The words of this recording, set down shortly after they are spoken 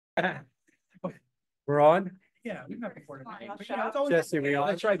We're on? Yeah, we've met before tonight. Jessie, we on?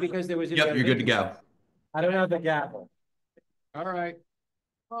 That's right, because there was. Yep, you're good to go. I don't have the gavel. All right.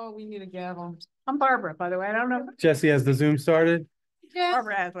 Oh, we need a gavel. I'm Barbara, by the way. I don't know. Jesse, has the Zoom started? Yeah.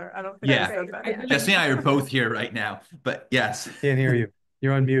 Barbara Adler. I don't think I Yeah, said that. Jessie and I are both here right now, but yes. Can't hear you.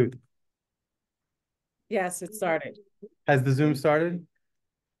 You're on mute. Yes, it started. Has the Zoom started?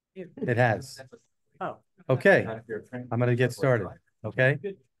 It has. Oh. Okay, I'm gonna get started, okay?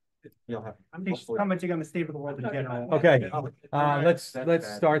 How much you gonna stay for the world in general? Okay, let's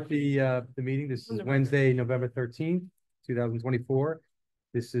start the meeting. This is Wednesday, November 13th, 2024.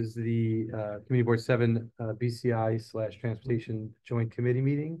 This is the Community Board 7 BCI/Transportation Joint Committee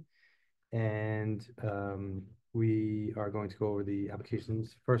meeting. And we are going to go over the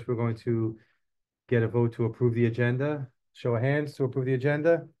applications. First, we're going to get a vote to approve the agenda. Show of hands to approve the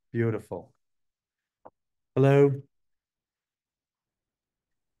agenda. Beautiful. Hello.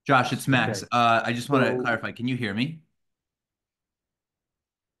 Josh, it's Max. Okay. I just want to So- clarify. Can you hear me?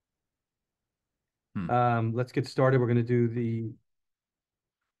 Let's get started. We're going to do the.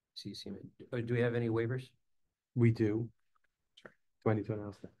 Do we have any waivers? We do. Do I need to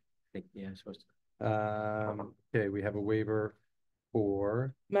announce that? Yeah, I'm supposed to. Okay, we have a waiver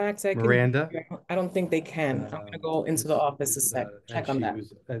for Max, I can. Miranda. I don't think they can. I'm gonna go into the office a sec, check on that. She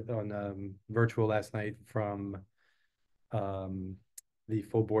was on virtual last night from the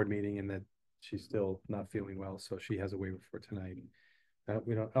full board meeting, and that she's still not feeling well, so she has a waiver for tonight.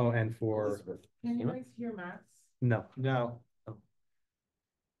 We don't. Oh, and for Can you guys hear Max? no. Oh.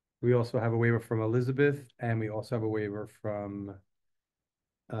 We also have a waiver from Elizabeth, and we also have a waiver from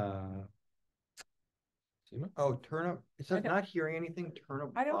Oh, turn up. It says not hearing anything. Turn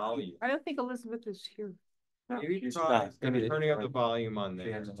up volume. I don't think Elizabeth is here. Maybe try turning up the volume on She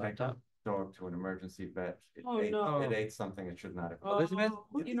there. has a laptop, go up to an emergency vet. Oh, no. It ate something it should not have. Elizabeth?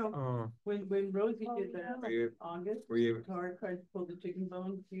 You know, when Rosie did that Were you- in August, were you- Tara tried to pull the chicken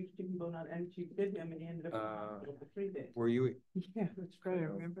bone, huge chicken bone out, and she bit him, and he ended up in the hospital for 3 days. Were you Yeah, that's great. I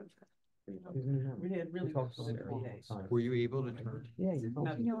remember that. We had really. talked rough about it 3 all the days. time. were you able to turn? Yeah,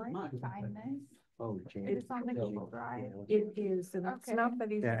 Not You know where I much. can find this? Oh, It sounds like you drive. It is, and it's Okay. not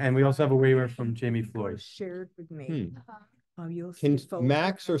that easy. Yeah, and we also have a waiver from Jami Floyd. Shared with me. You'll Can see photos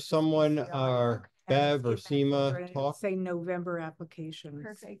Max or of the someone CCI or and Bev or see if Seema it's talk? Say November applications.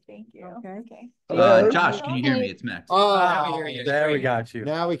 Perfect, thank you. Okay. Josh, can you hear me? It's Max. Oh, There we got you.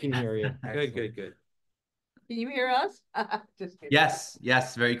 now we can hear you. Good. Can you hear us? Just kidding.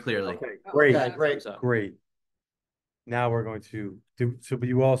 Yes, very clearly. Okay, great, Okay, great. great. Now we're going to do, so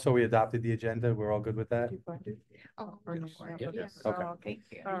we adopted the agenda. We're all good with that? Oh, Or no, yeah. yes. Okay. Thank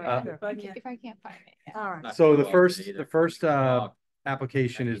you. All Yeah. right. If I can't find it. Yeah. All right. So the first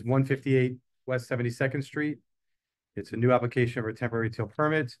application is 158 West 72nd Street. It's a new application for a temporary retail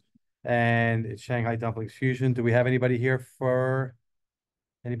permit, and it's Shanghai Dumplings Fusion. Do we have anybody here from?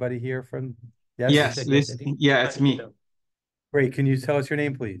 Yes, it's me. Great. Can you tell us your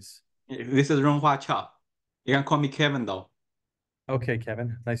name, please? This is Ronghua Chao. You can call me Kevin though. Okay,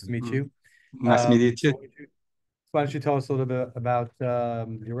 Kevin. Nice to meet you. Nice to meet you too. Why don't you tell us a little bit about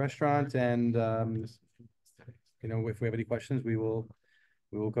your restaurant, and if we have any questions, we will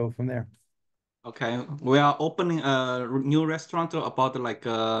go from there. Okay, we are opening a new restaurant about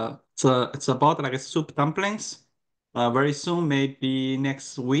it's about like a soup dumplings. Very soon, maybe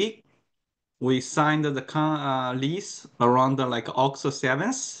next week. We signed the lease around like August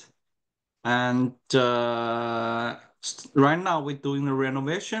 7th. And right now we're doing the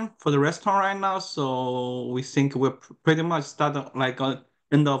renovation for the restaurant right now. So we think we're pretty much starting like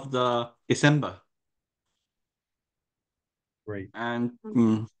end of the December. Great. And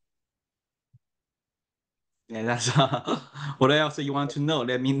yeah, that's what else you want to know?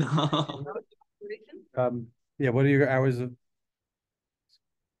 Let me know. Yeah, what are your hours of?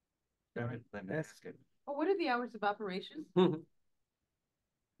 That's good. Oh, what are the hours of operation?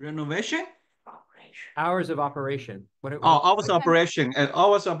 Renovation? Hours of operation. Hours of operation.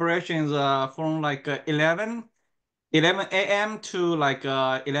 Hours of operation is from like 11 a.m. to like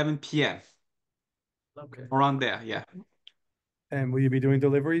 11 p.m. Okay. Around there, yeah. And will you be doing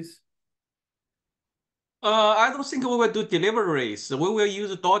deliveries? I don't think we will do deliveries. We will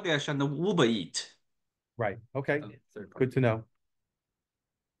use DoorDash and Uber Eat. Right. Okay. Good to know.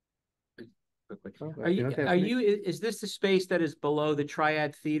 Is this the space that is below the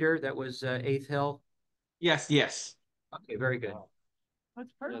Triad Theater that was 8th Hill? Yes. Okay, very good. That's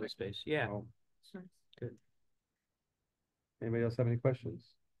Another perfect. space, yeah. Oh, Good. Anybody else have any questions?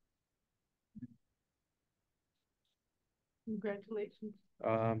 Congratulations.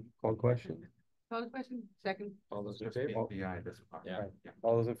 Call question. Call the question, second. All those in Just favor? BI this part. Yeah. Right.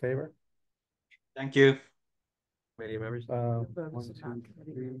 All those in favor? Thank you. Committee members? 1, 2,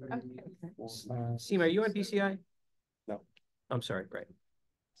 3. Seema, are you on BCI? No. I'm sorry, right.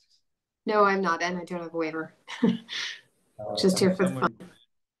 No, I'm not, and I don't have a waiver. Just here for fun.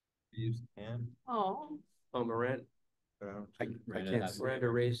 Use hand, Oh. Oh, Miranda, I can't see. Miranda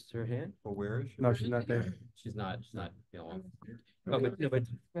raised her hand? or where is she? No, she's not there. She's not, Oh, but, no, but,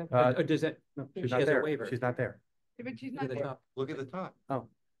 Uh, or does that, No, She she's not has a there. waiver. She's not there. But she's look not at the there. top. Look at the top. Oh,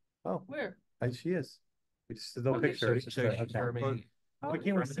 Where? she is. We just did no Okay, picture. so she's affirming. Why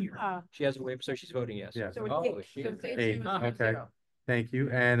can't we see her? She has a waiver, so she's voting yes. Yes. So it's Oh, eight. she So is. it's eight, Eight, she must have okay. 0. Thank you.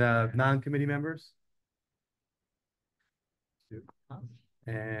 And non-committee members? Two.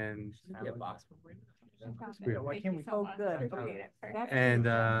 And Yeah, box. Why can't we? Oh, good. and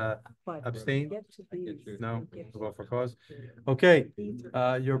abstain? No, vote for cause. Okay,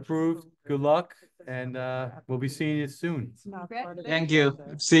 you're approved. Good luck, and we'll be seeing you soon. Thank you.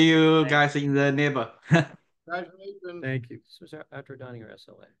 See you guys in the neighbor. Thank you. This was after Donning or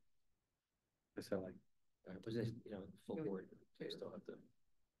SLA? SLA. Was this, full board? They still have to.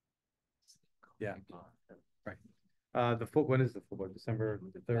 Yeah. The full, when is the full board? December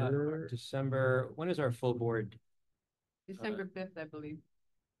 3rd? December, when is our full board? December 5th, I believe.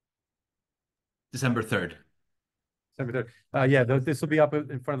 December 3rd. December 3rd. Yeah, this will be up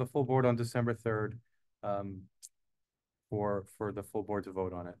in front of the full board on December 3rd. For the full board to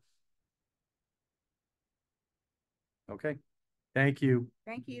vote on it. Okay, thank you.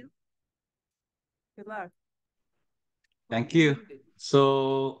 Thank you. Good luck. Thank you.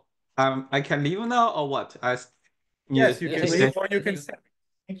 So I can leave now or what? Yes, you can Yes, leave yes. or you can.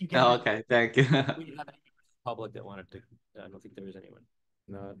 Oh, okay, thank you. We have any public that wanted to, I don't think there was anyone.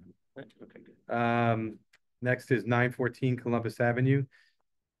 No. Right, okay, good. Next is 914 Columbus Avenue.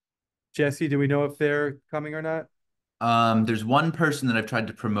 Jessie, do we know if they're coming or not? There's one person that I've tried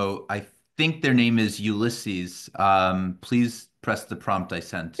to promote. I think their name is Ulysses. Please press the prompt I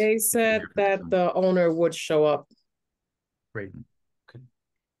sent. They said that the owner would show up. Great.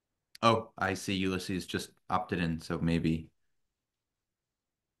 Oh, I see Ulysses just opted in, so maybe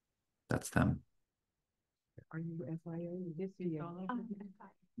that's them. Are you FIA? This is all Oh,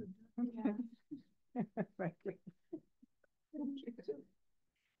 over. Right.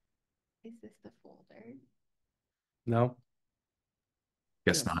 Is this the folder? No?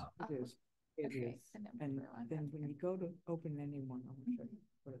 Guess not. It is. Okay, and then when you go to open any one, I'll show you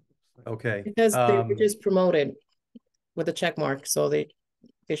what it looks like. Okay. Because they were just promoted with a check mark, so they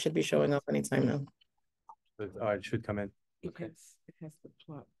should be showing up anytime now. It should come in. It has the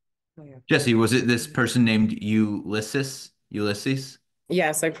plot. Jesse, was it this person named Ulysses? Ulysses?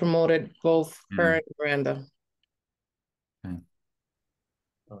 Yes, I promoted both her and Miranda.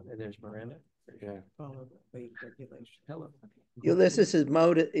 Oh, and there's Miranda. Yeah. Follow the weight regulation. Hello. Ulysses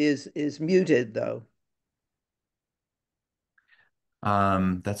is muted though.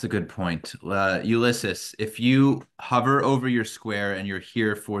 That's a good point. Ulysses, if you hover over your square and you're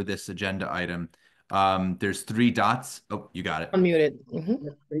here for this agenda item, there's 3 dots. Oh, you got it. Unmuted. Mm-hmm.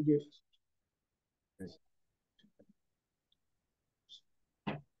 Thank you.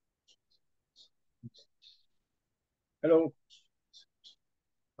 Hello.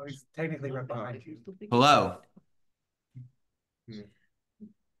 Oh, he's technically right behind you. Hello.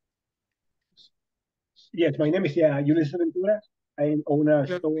 Yes, my name is Ulysses Ventura. I own a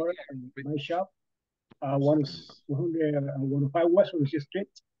store, my shop. 105 West Rosie Street.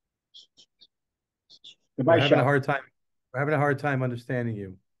 The We're buy having a shop. hard time. We're having a hard time understanding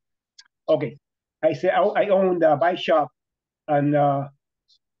you. Okay, I say I own the buy shop on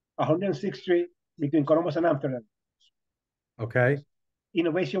 106th Street between Columbus and Amsterdam. Okay.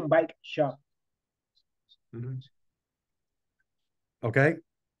 Innovation Bike Shop. Okay.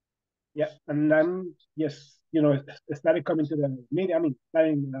 Yeah, and I'm just started coming to the meeting. I mean,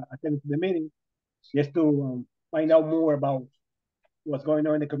 starting attending to the meeting, just to find out more about what's going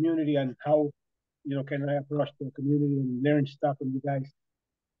on in the community and how can I approach the community and learn stuff from you guys.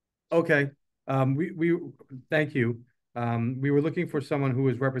 Okay. We thank you. We were looking for someone who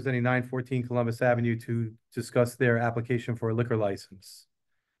was representing 914 Columbus Avenue to discuss their application for a liquor license,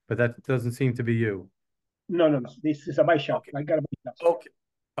 but that doesn't seem to be you. No. This is a bike shop. Okay. I got a bike shop.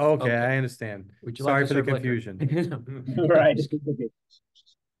 Okay, I understand. Would you Sorry like to for the serve liquor? confusion. Right. Okay.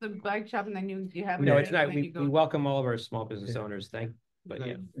 The bike shop and then you have. No, it, it's not. and then We you go- welcome all of our small business owners. But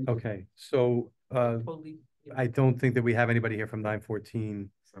yeah. Okay, so Totally. I don't think that we have anybody here from 914.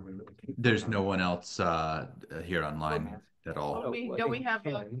 There's no one else here online at all. Don't we have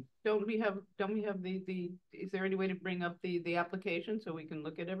the, is there any way to bring up the application so we can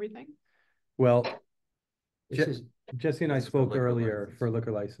look at everything? Well, This is, Jesse and I This is for spoke liquor earlier license. for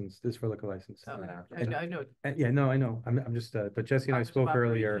liquor license, this for liquor license. Oh, And- I know. Yeah, no, I know, I'm just, but Jesse and I Hours of spoke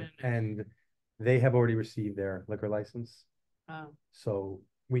earlier operation and they have already received their liquor license. Oh. So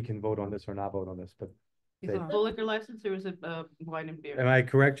we can vote on this or not vote on this, but Is they- it full liquor license or is it wine and beer? am I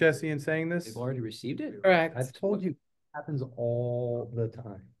correct, Jesse, in saying this? they've already received it? Correct. I've told you, it happens all the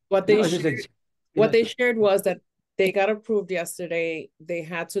time. What they No, it's just shared, it's- what they shared was that they got approved yesterday. They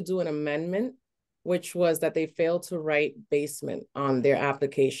had to do an amendment, which was that they failed to write basement on their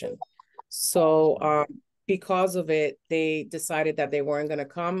application. So because of it, they decided that they weren't gonna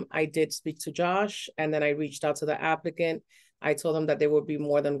come. I did speak to Josh and then I reached out to the applicant. I told them that they would be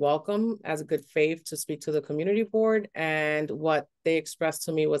more than welcome as a good faith to speak to the community board. And what they expressed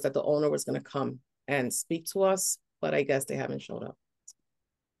to me was that the owner was gonna come and speak to us, but I guess they haven't showed up.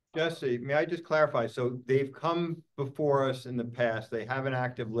 Jesse, may I just clarify? So they've come before us in the past. They have an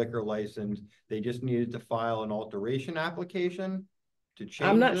active liquor license. They just needed to file an alteration application to change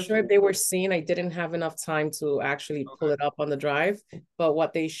I'm not this? sure if they were seen. I didn't have enough time to actually pull Okay. it up on the drive, but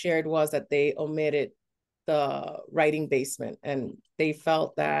what they shared was that they omitted the writing basement and they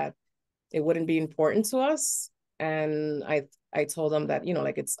felt that it wouldn't be important to us. And I told them that,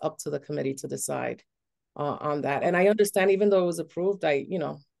 like it's up to the committee to decide on that. And I understand, even though it was approved,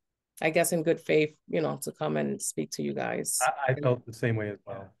 I guess in good faith, to come and speak to you guys. I felt the same way as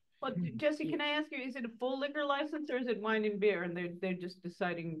well. Well, Jesse, can I ask you, is it a full liquor license or is it wine and beer and they're just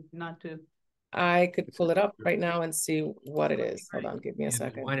deciding not to? I could pull it up right now and see what it is. Hold on, give me a If it's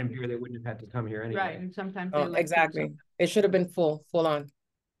second. wine and beer, they wouldn't have had to come here anyway. Right, and sometimes. they Oh, like to- exactly. It should have been full on.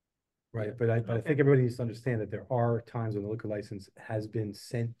 Right, but I think everybody needs to understand that there are times when the liquor license has been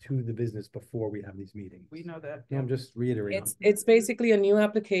sent to the business before we have these meetings. We know that. I'm just reiterating. It's basically a new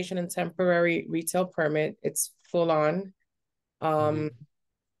application and temporary retail permit. It's full on.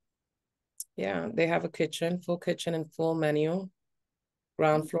 Yeah, they have a kitchen, full kitchen and full menu.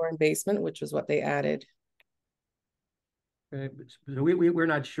 Ground floor and basement, which is what they added. Okay, so we're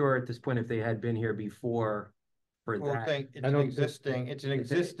not sure at this point if they had been here before for Well, that. it's I an don't-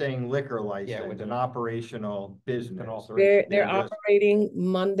 existing liquor license, with an operational business. or They're just- operating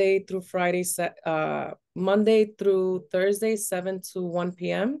Monday through Friday, Monday through Thursday, 7 to 1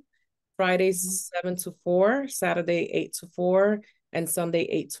 p.m. Fridays, 7 to 4, Saturday, 8 to 4, and Sunday,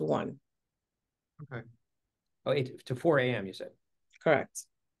 8 to 1. Okay. Oh, 8 to 4 a.m. you said. Correct.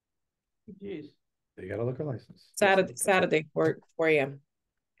 Jeez. They got a liquor license. Saturday, 4 a.m.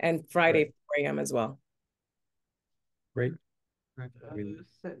 and Friday, 4 a.m. as well. Great.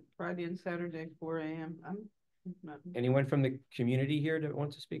 Friday and Saturday, 4 a.m. I'm not. Anyone from the community here that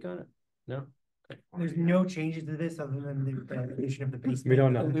wants to speak on it? No? There's no changes to this other than the addition of the basement. We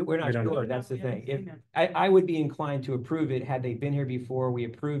don't know. We're not We don't know. sure, that's the We haven't thing. If, seen it. I would be inclined to approve it had they been here before, we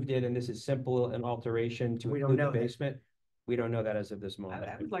approved it, and this is simple an alteration to We don't include the know that. basement. We don't know that as of this moment.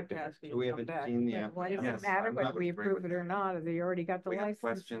 I would like to ask you. So we to come haven't back. seen the. Why does Yes, it matter I'm whether not we in approve it or not? If they already got the We have license,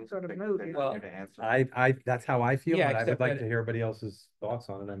 questions. sort of they- moot. they're Well, here to answer. That's how I feel, Yeah, but I would except like that- to hear everybody else's thoughts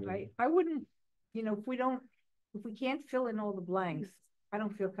on it. I mean, I wouldn't, if we can't fill in all the blanks, I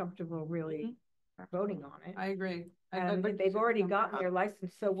don't feel comfortable really voting on it. I agree. And they've already gotten their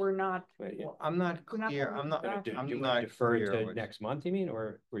license, so we're not. But, yeah. Well, I'm not We're not clear, going I'm not, back. I'm Do you not want to defer clear to with- next month, you mean,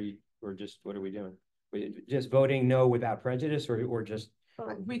 or just, what are we doing? Just voting no without prejudice, or just?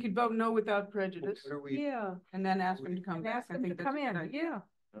 We could vote no without prejudice What are we? Yeah, and then ask them to come and back. ask I them to think that's come a good in, idea.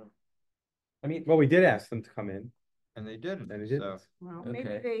 yeah. I mean, well, we did ask them to come in And they didn't, and they so. didn't. Well, Maybe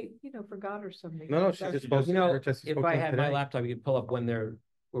Okay. they, forgot or something. No, she That's- just spoke. you know, Jesse if spoke I to them had my today. laptop, you could pull up when they're,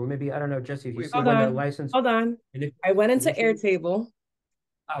 or maybe, I don't know, Jesse, if you Wait, see Hold when the on, license. Hold on. and if- I went into Did you see- Airtable.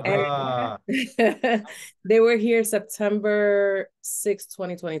 Oh, And- great. They were here September 6,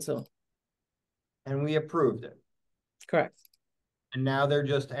 2022. And we approved it. Correct. And now they're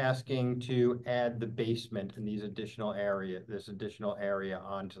just asking to add the basement and this additional area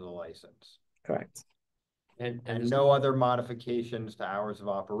onto the license. Correct. And And this- no other modifications to hours of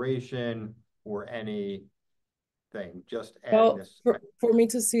operation or anything, just adding Well, this. for me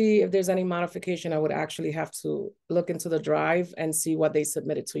to see if there's any modification, I would actually have to look into the drive and see what they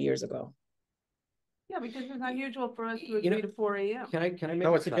submitted 2 years ago. yeah, because it's unusual for us to You know- agree to 4 a.m. Can I make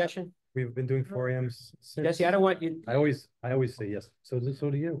No, a it's not. suggestion? We've been doing 4 a.m. since. Jesse, I don't want you, I always say yes. So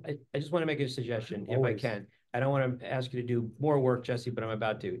do you. I just want to make a suggestion, if I Always. can. I don't want to ask you to do more work, Jesse, but I'm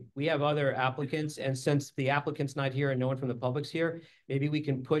about to. We have other applicants, and since the applicant's not here and no one from the public's here, maybe we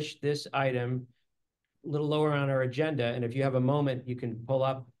can push this item a little lower on our agenda, and if you have a moment, you can pull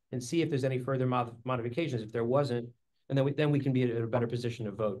up and see if there's any further modifications. If there wasn't, and then we can be in a better position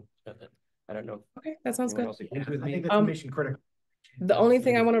to vote. I don't know. Okay, that sounds Anyone good. else agrees with I me? think that's mission critical. The only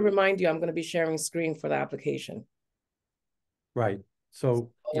thing I want to remind you, I'm going to be sharing screen for the application. Right,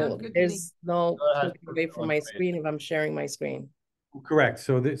 so, Sounds good to me. There's no Go ahead. clicking away from my screen if I'm sharing my screen. correct,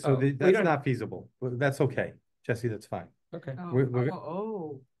 so Oh, we that's don't- not feasible, but that's okay, Jesse, that's fine. Okay.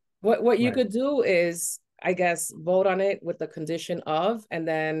 Oh. What you Right. could do is, I guess, vote on it with the condition of, and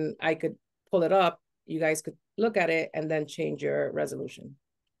then I could pull it up. You guys could look at it and then change your resolution.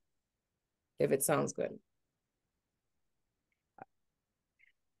 If it sounds good.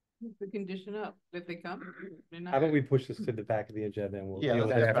 The condition up, if they come. they're not- How about we push this to the back of the agenda and we'll Yeah, deal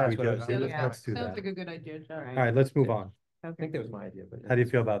with let's that get after we back do to it. it. So let's- Yeah, let's do sounds that. like a good idea, Joe. All right, let's move on. I think that was my idea, but. How do you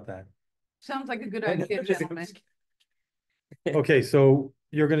feel about that? Sounds like a good idea, gentlemen. Okay, so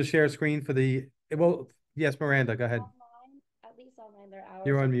you're gonna share a screen for the, well, yes, Miranda, go ahead. Online, at least online, their hours.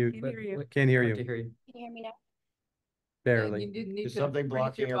 You're on are- mute. Can hear you. Can't hear Hard to you, hear you. Can you hear me now? barely. You didn't need Is to something raise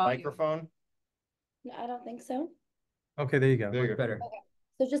blocking your volume. microphone? No, I don't think so. Okay, there you go. There you go. Better.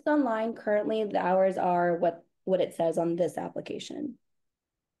 So just online, currently, the hours are what it says on this application.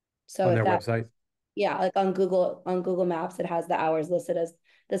 So On if their that, website. yeah, like on Google Maps, it has the hours listed as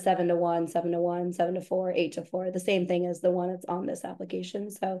the 7 to 1, 7 to 1, 7 to 4, 8 to 4, the same thing as the one that's on this application.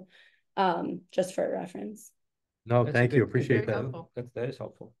 So just for reference. No, That's a thank you, good- appreciate very that. helpful. That is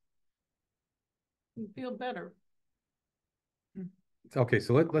helpful. You feel better. Okay,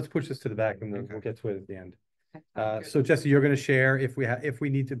 so let's push this to the back and we'll Okay. get to it at the end. Sounds good. So Jesse, you're gonna share if we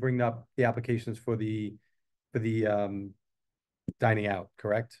need to bring up the applications for the dining out,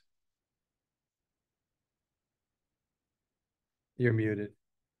 correct? You're muted.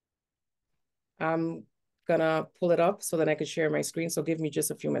 I'm gonna pull it up so that I can share my screen. So give me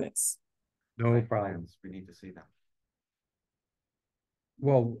just a few minutes. No problem. We need to see them.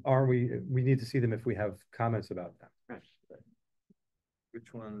 Well, we need to see them if we have comments about them.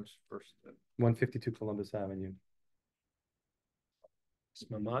 Which one's first? 152 Columbus Avenue. It's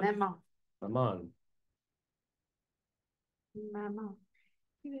Maman. Maman. Maman. Maman.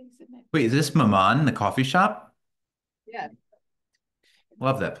 Wait, is this Maman, the coffee shop? Yeah.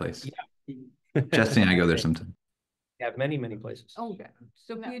 Love that place. Jesse and I go there sometime. We have many, many places. Okay.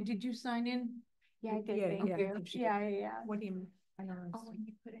 Sophia, did you sign in? Yeah, I did, Yeah, thank okay. you. Yeah. What do you mean? Oh, when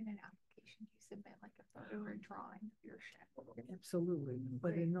you put in an application, you submit like a photo or drawing of your chef. Absolutely,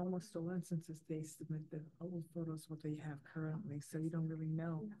 but in almost all instances, they submit the old photos, what they have currently, so you don't really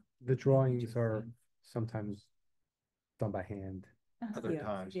know. The drawings are sometimes done by hand. Other Yeah,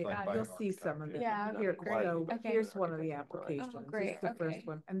 times. yeah, like by you'll an see some of architect, them. Yeah, Here, quite- so okay. here's one of the applications. great, This is the okay. first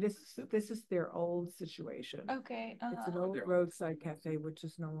one, and this is their old situation. Okay. It's an old roadside cafe, which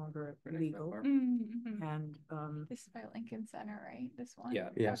is no longer legal, and, This is by Lincoln Center, right? This one? Yeah,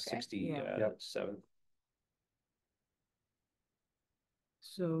 Yeah. 67.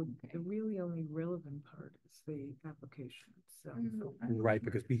 so the really only relevant part is the application itself. Right,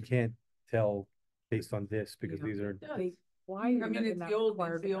 because we can't tell based on this, because Yeah. these are, They, why? I are mean, they it's not the old,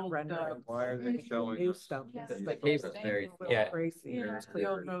 required it's to the have old, renderings? Why are they showing New us? stuff. Yes. It's The like cable's very- a little yeah. crazy. Yeah, It's the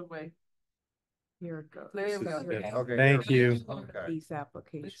old clear. roadway. Here it goes. There we go. Okay. Thank here. you. Okay. These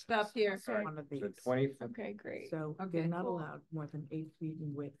applications. Let's stop here. One of So these. 20, Okay, great. So Okay, they're not cool. allowed more than 8 feet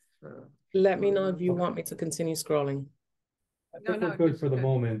in width for. Let me know if you want me to continue scrolling. I No, think no, we're good just for the good.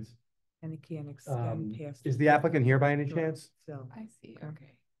 moment. And it can't extend past. Is the applicant here by any chance? So. I see,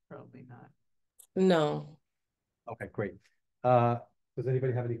 okay. Probably not. No. Okay, great. Does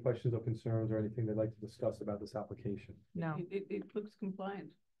anybody have any questions or concerns or anything they'd like to discuss about this application? No. It looks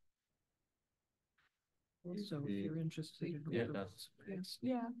compliant. Also, if you're interested in. Yeah, order- that's.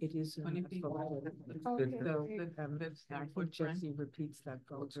 Yeah. It is. 20 feet. So, Okay, That's I their think footprint. Jesse repeats that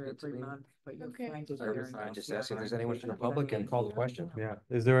folder good to every me. month, but you'll Okay. find it Sorry, there. fine. Just ask if there's anyone from the public and call the question. Yeah,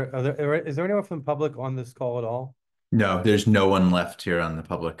 is there anyone from the public on this call at all? No, there's no one left here on the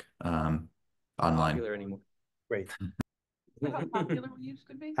public, online. Popular anymore. Great, How popular we used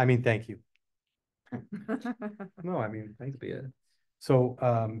to be? I mean, thank you. No, I mean, thank you. Yeah. So,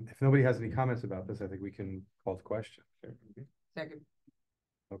 if nobody has any comments about this, I think we can call the question. Second.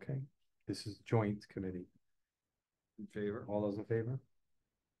 Okay, this is joint committee. in favor? All those in favor?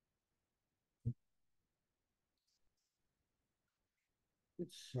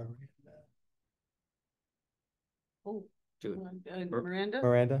 Oh. Dude. Miranda?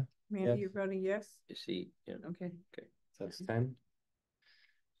 Miranda? Mandy, Yes. you voting yes? You see, yeah. Okay. Okay. So that's 10.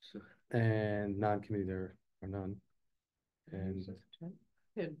 And non-committee there are none. And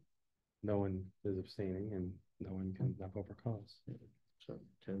Good. no one is abstaining and no one can knock over cause. So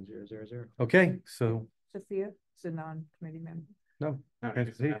 10-0-0-0. Okay, so Sophia is a non-committee member. No, No,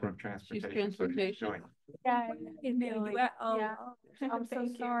 she's a member of transportation. so she's transportation. joining. Yeah, Yeah. I'm so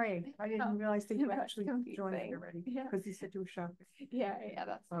Thank you. sorry. I didn't realize that you That's actually confusing. joined it already, Yeah. because you said you were shopping. Yeah,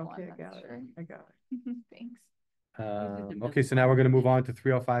 that's the Okay, I one, got that's it. true. I got it. Thanks. Okay, so now we're gonna move on to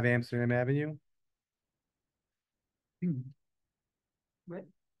 305 Amsterdam Avenue. What?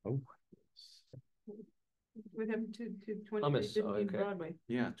 Oh, What happened to Hummus, 2315 okay. Broadway?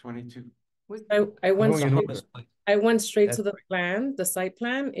 Yeah, 22. What- I went Going in straight, order. I went straight to That's the plan, the site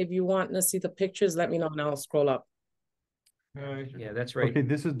plan. If you want to see the pictures, let me know and I'll scroll up. Yeah, that's right. Okay,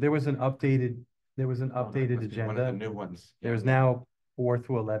 there was an updated Must be one of the agenda. new ones. There's now 4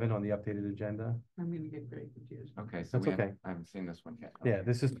 through 11 on the updated agenda. I'm gonna get very confused. Okay, so That's okay. I haven't seen this one yet. Yeah, Okay.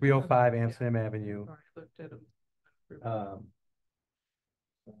 this is 305 Amsterdam Avenue, Sorry, I looked at them.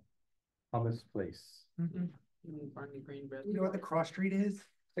 Hummus Place. Barney Green bread. You know what the cross street is?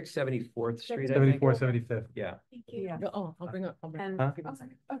 Like 74th Street, I think. 74, 75th. Yeah. Yeah. Oh, I'll bring up. And Huh?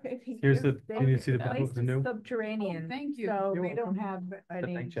 Okay. Here's the, they- can you see the place the is new? subterranean. Oh, thank you. So You're they don't welcome. have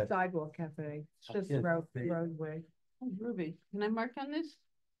any Thanks, Jess. sidewalk cafe. It's just Yeah. roadway. Oh, Ruby, can I mark on this?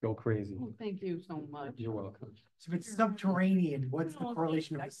 Go crazy. Oh, thank you so much. You're welcome. So if it's subterranean, what's the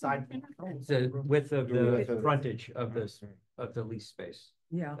correlation of the sidewalk? It's the width of The width the of- frontage of this, of the lease space.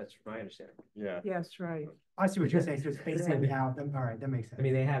 Yeah, That's my understanding. Yeah. yes, right. I see what you're saying, so it's facing out, then, all right, that makes sense. I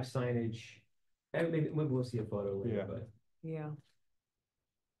mean, they have signage. And maybe we'll see a photo later, Yeah. but Yeah.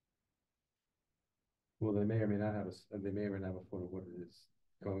 Well, they may or may not have they may or may not have a photo of what it is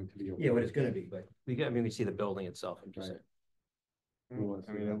going to be. yeah, what it's gonna be, but I mean, we see the building itself. I'm just Right. saying.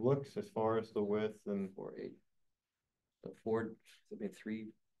 I mean, it looks as far as the width and 4-8. So four, I mean,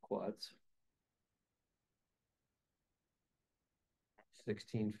 3 quads.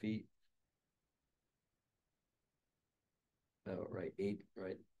 16 feet. Oh, right, 8,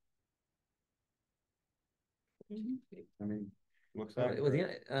 right. I mean, looks Well, like.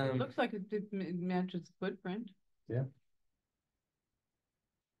 yeah, It looks like it matches the footprint.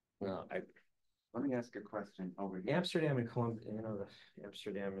 well, Let me ask a question over here. Amsterdam and Columbia, you know,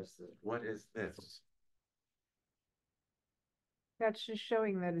 Amsterdam is the. What is this? That's just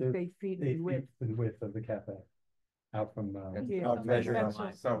showing that The it's 8 feet 8 in width. feet in width of the cafe. Out from, Yeah, Oh, measured that's online,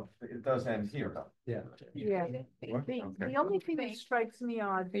 what- so it does end here though. yeah. Yeah. What? The Okay. only thing that strikes me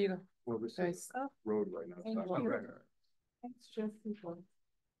odd, Well, this is Oh. roadway now. Thank so- you. it's just simple,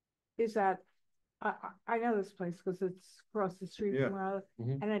 is that I know this place because it's across the street Yeah. from where I live,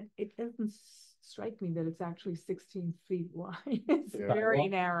 Mhm. and it doesn't strike me that it's actually 16 feet wide. It's Yeah. very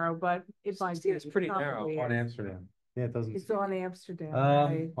narrow, but it might be. 16 is pretty narrow. probably On is. Amsterdam. Yeah, it doesn't. It's on Amsterdam,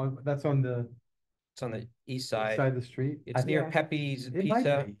 right? That's on the It's on the east side side. of the street. It's near Yeah. Pepe's It might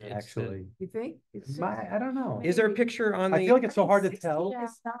Pizza. be, It's the- actually. You think? It's I don't know. Is there a picture on the? I feel like it's so hard to 16 tell.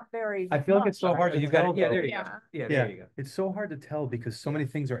 is not very. I feel like it's so much. hard Oh, to you've got tell. it. Yeah, there though. you go. Yeah. Yeah, Yeah, there you go. it's so hard to tell because so many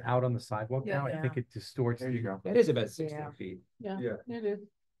things are out on the sidewalk Yeah. now. I think it distorts. There you go. It is about 16 Yeah. feet. Yeah. It is.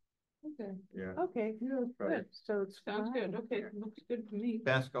 Okay, Yeah. Okay, good, so it's. sounds good. fine. Okay, looks good to me.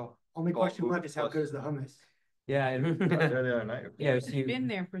 Basco. Only question Well, left is how good is the hummus? Yeah. and- Yeah, the other night. Yeah, It's see, been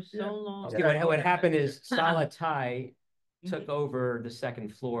there for so long. see, what happened is Salatai took over the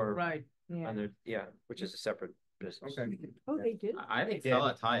second floor Right. Yeah. under, which is a separate business. Okay. Oh, they did? I think They did.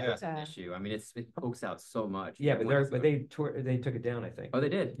 Salatai has an Yeah. issue. I mean, it pokes out so much. Yeah, but Everyone they took it down, I think. Oh, they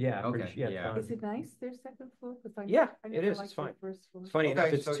did? Yeah. pretty Okay, sure- yeah. Don- Is it nice, their second floor? 'Cause I- Yeah, I it never is, liked it's their fine. first floor. It's funny enough,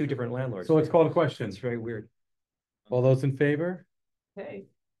 Okay, it's so- two different landlords. So let's call the question. It's very weird. All those in favor? Hey,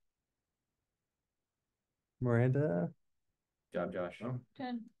 Miranda? Job, Josh.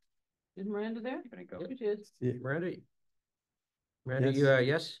 10. Is Miranda there? Gonna go. It is. Yeah. Miranda? Miranda, Yes.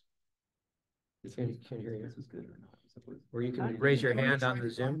 you, yes? Can't hear you. This is good or not? Or you I can raise your think hand on the I'm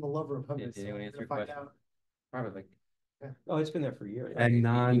Zoom. a lover of hummus. Did anyone so answer I'm your gonna find question? out. Probably. Oh, it's been there for years. And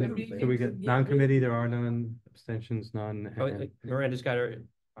non, you- so we get you- non-committee, there are none, abstentions, none. Oh, and- Miranda's got her.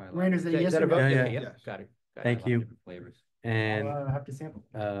 Miranda's a Is yes that or a no? vote? Yeah, Okay, yeah. yep, got it. Got it. Thank you. Flavors. And, I'll have to sample.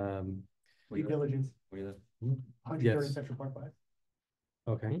 Due diligence, Where you live? 130 Yes. Central Park Five.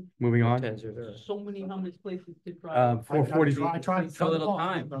 okay, moving on. Tens are there. So many hummus places to try. I 440, tried. So little the ball.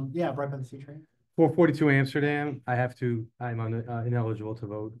 time. Yeah, right by the C train. 442 Amsterdam, I'm ineligible to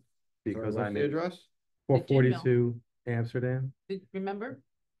vote because What's I'm the in address? 442 Amsterdam. Remember?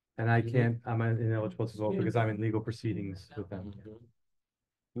 And I'm ineligible to vote because I'm in legal proceedings with them.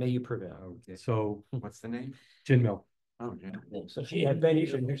 May you prevail. Okay. So, What's the name? Gin Mill. Oh, yeah. So, yeah, Ben, you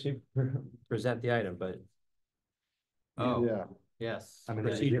should actually present the item, but Oh, Yeah. yes. I'm in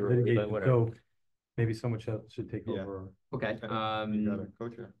Procedurally, litigation, but whatever. so maybe someone should take Yeah. over. Okay, You got a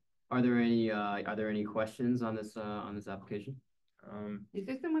co-chair. are there any questions on this application? Is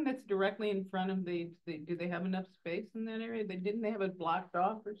this the one that's directly in front of do they have enough space in that area? Didn't they have it blocked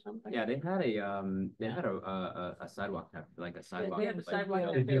off or something? Yeah, they had a sidewalk, like a sidewalk. They have a like- sidewalk They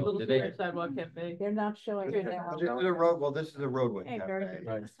cafe, a do. little Did they- square sidewalk cafe. They're not showing it now. This is a road, well, this is a roadway Hey, very cafe. good.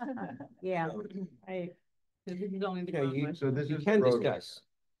 Right. Yeah. This is only the You know, roadway. So this You is can the roadway. discuss.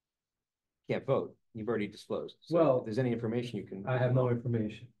 Can't vote. You've already disclosed. So Well, if there's any information you can. I have no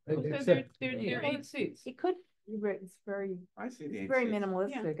information. So there Except, are 8 seats. It could, it's very, I see the it's very 8 seats.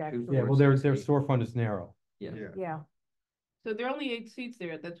 minimalistic, actually. yeah, well, their storefront is narrow. Yeah. Yeah. Yeah. So there are only 8 seats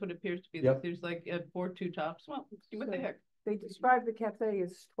there. That's what it appears to be. Yep. There's like 4 two-tops. Well, what the heck? They describe the cafe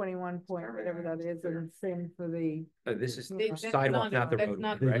as 21 point, whatever that is, and it's same for the. This is That's sidewalk, not the that's road,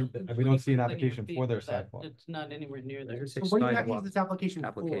 not- right? We don't see an linear application feet for their that. sidewalk. It's not anywhere near there. There's a So what do you have to sidewalk use this application for?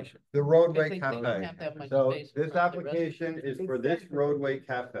 application. The roadway They don't cafe. have that much So space this for the rest. application is for this roadway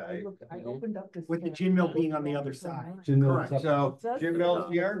cafe. I opened up this. With the thing. gin mill being on the other side. Gin mill Correct. is So It does Jim say Mill's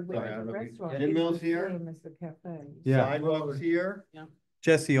the here. restaurant Jim is Mill's the here. same as the cafe. Yeah. Sidewalks here,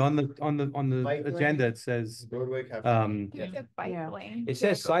 Jesse, on the Bike lane. agenda, it says, roadway cafe. Yeah. It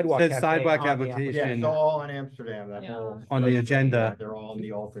says sidewalk. Says cafe sidewalk on the application. Yeah, it's all in Amsterdam, that Yeah. whole. On the agenda. They're all in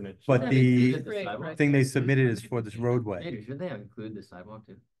the alternate. But the Right. thing they submitted is for this roadway. Maybe, should they include the sidewalk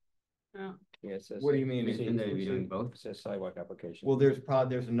too? Yeah. Yeah, it says. What do you mean? Shouldn't they be doing both? It says sidewalk application. Well,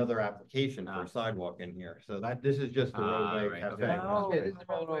 there's another application for sidewalk in here, so this is just the roadway right, cafe. okay. Oh. Yeah, this is the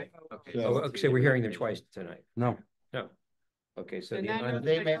roadway. Okay. So- Oh, okay, so we're hearing them twice tonight. No. No. Okay, so And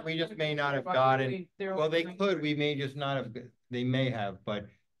the, that- We just may not have Walk gotten, between- they're well, they all- could, we may just not have, they may have, but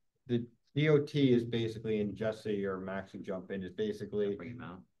the DOT is basically, and Jesse or Max can jump in, is basically, Bring them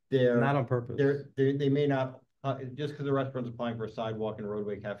out. Not on purpose. they may not, just because the restaurant's applying for a sidewalk and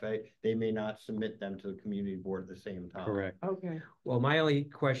roadway cafe, they may not submit them to the community board at the same time. Correct. Okay. well, my only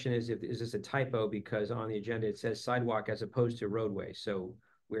question is is this a typo? Because on the agenda, it says sidewalk as opposed to roadway. So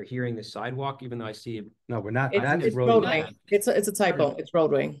we're hearing the sidewalk, even though I see. No, we're not. It's, That's it's roadway. roadway. It's a typo. It's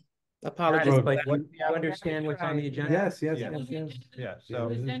roadway. Apologies. roadway. But you understand what's on the agenda? Yes, yes, Yeah. yes, yes. Yeah, So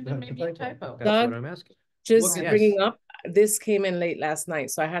so, then maybe a typo. That's Doug? what I'm asking. Just Yes. bringing up, this came in late last night,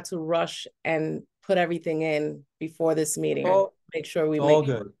 so I had to rush and put everything in before this meeting. Oh, Make sure we all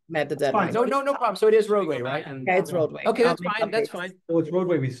good. met the fine. deadline. No problem. So it is roadway, right? Yeah, it's roadway. Okay, that's I'll make fine. That's updates. fine. Well, it's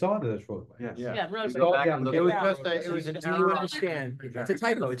roadway. We saw that it's roadway. Yes. yeah. Yeah, roadway. Go back and look It was at just, that. it was. Do you understand? It's a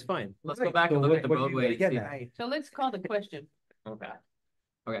typo. It's fine. Let's go back So and look at the what are you roadway. getting and see- at? So let's call the question. Okay.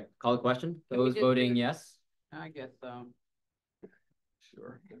 Okay, call the question. Can we Those just voting do- yes? I guess so.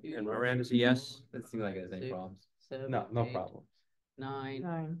 Sure. And Miranda's a yes. Doesn't seem like there's any Six. problems. No, no 8, problem. 9.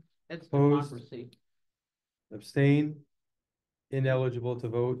 9. That's Opposed? democracy. Abstain, ineligible to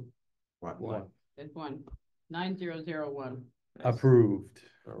vote, What? That's 1. 9001. approved.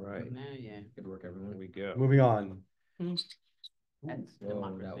 All right. Now, yeah. Good work, There everyone. we go. Moving on. That's Whoa, that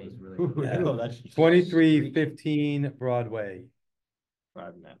democracy. was really. Oh, that's- 2315 Broadway,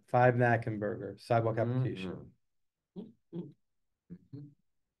 5 now. 5 Knackenberger, sidewalk Mhm. application.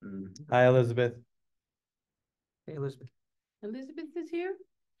 Mhm. Hi, Elizabeth. Hey, Elizabeth. Elizabeth is here?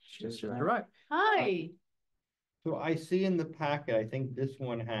 She's right. Hi. So I see in the packet, I think this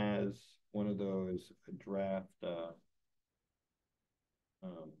one has one of those draft,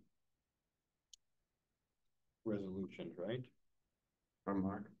 resolutions, right? From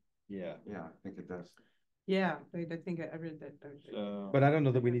Mark? Yeah, Yeah, I think it does. Yeah, I think I read that. so. But I don't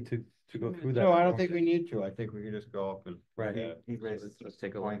know that we need to go through that. No, I don't think we need to. I think we can just go up and. Right. Yeah. He raises Let's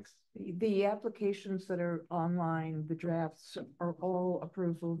take a look. points. The applications that are online, the drafts are all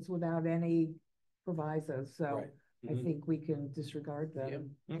approvals without any provisos, so Right. I think we can disregard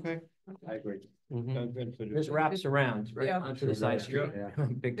them. Okay, I agree. Mhm. Sounds good. So just- This wraps around right Yeah. onto the side street. Yeah.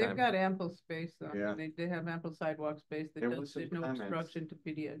 Big They've time. got ample space though. Yeah. They have ample sidewalk space. There was some There's no comments obstruction to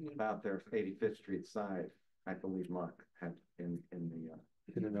PDA. About their 85th Street side, I believe Mark had in the,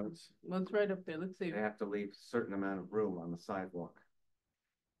 In the notes. Well, it's right up there. Let's see. they have to leave a certain amount of room on the sidewalk.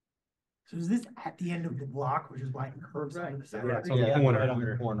 So is this at the end of the block, which is why it curves Right. on the side? Yeah, it's on Yeah, the corner. right on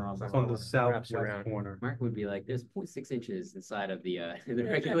the corner on the. It's on the Wraps southwest around. corner. Mark would be like, there's 0.6 inches inside of the the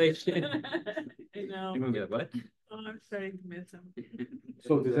regulation. I know. You would be like, what? Oh, I'm starting to miss them.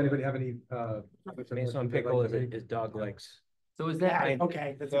 So does anybody have any, Mason on pickle is dog legs. So is Yeah, that?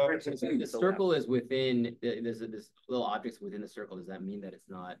 okay, that's So- a great. The circle is within, there's this little objects within the circle. Does that mean that it's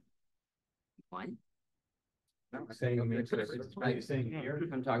not compliant? No, I Saying think it it's- makes it's- Are you saying here?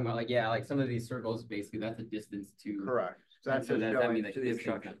 I'm talking about like, yeah, like some of these circles, basically that's a distance to. Correct. So And that's so just does that showing, mean that to the this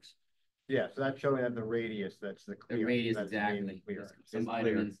thing- obstructions. yeah, so that's showing that the radius, that's the The clear. radius that's the main exactly. clear. Some It's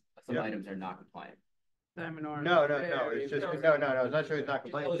clear. some Yep. items are not compliant. Diamond orange. No, it's just, no, it's not showing it's not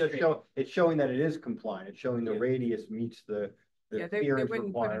compliant, it's just it's showing that it is compliant, it's showing the Yeah. radius meets the Yeah, they clearance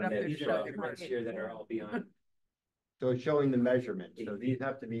wouldn't put it requirement. up there. These are all the ones here that are all beyond. So it's showing the measurement, so these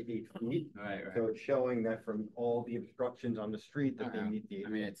have to be 8 feet. Right, So it's showing that from all the obstructions on the street that they meet the 8 I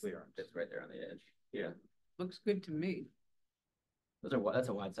mean, feet it's clearance. right there on the edge. Yeah. Looks good to me. That's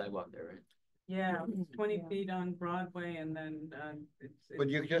a wide sidewalk there, right? Yeah, 20 feet on Broadway and then, But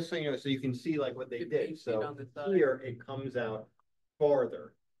you just so you know, so you can see like what they 15 did, feet so on the side. here it comes out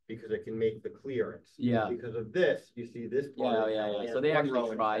farther because it can make the clearance. Yeah. Because of this, you see this part. Yeah, is yeah. So they one actually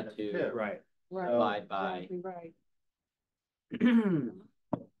row tried instead of to. two. Right. Abide by. Exactly right.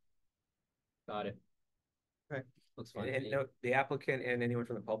 Got it. Okay. Looks fine. And no, the applicant and anyone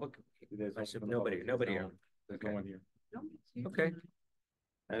from the public? I assume nobody here. There's no one here. Okay.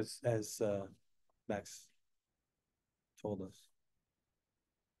 As Max told us.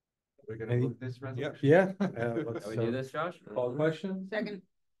 We're gonna Any- move this resolution. Yeah. Can we do this, Josh? Call the question? Second.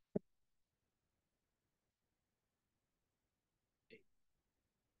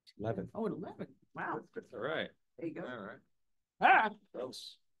 Oh, 11. Wow. All right. There you go. All right. Ah.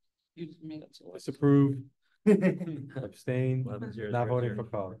 Close. Excuse me. Disapprove. Abstain. 11-0-0-0. Not voting for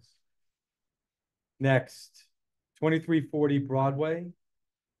cause. Next, 2340 Broadway.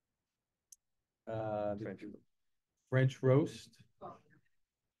 French roast.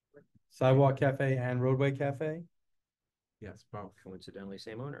 Sidewalk Cafe and Roadway Cafe. Yes, both. Coincidentally,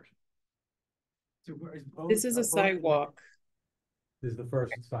 same owners. So where is both- This is a both- sidewalk. This is the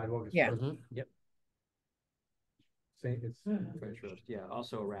first sidewalk. is Yeah. first. Yep. Same, it's French roast. Yeah,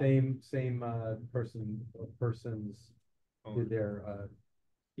 also wrap. same persons did their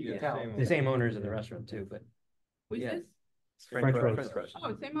Yeah, the same owners of the restaurant too, but Who's Yeah. this? French roast. French roast.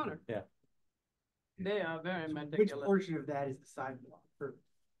 Oh, same owner. Yeah. They are very Which meticulous. portion of that is the sidewalk? To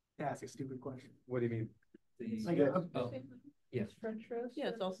ask a stupid question. What do you mean? Like, Oh, yes. French roast? Yeah,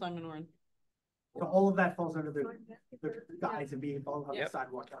 it's all Simon Oren. so all of that falls under the guise of being all on the Yep.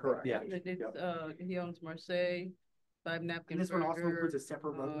 sidewalk. Correct. Yeah. He owns Marseille, 5 napkin And this one also burger, includes a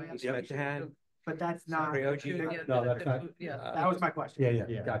separate roadway. Smetan. But that's not. Rioji. Yeah, No, that's not- Yeah. That was my question. Yeah,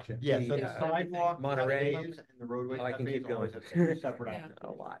 Yeah. gotcha. Yeah, so the The, sidewalk. Monterey. cafes And the roadway. Oh, I can keep cafes always going. have two separate Yeah. items.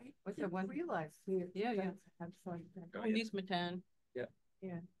 A lot. What's that one? Realize. Yeah, yeah. Oh, Niece Matan.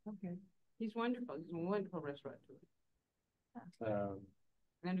 Yeah, okay. He's wonderful. He's a wonderful restaurateur.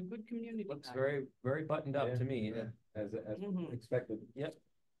 And a good community. Looks guy. very, very buttoned up to me. Yeah. As Mhm. expected. Yep.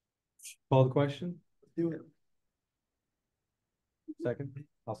 Call the question? Do it. Second?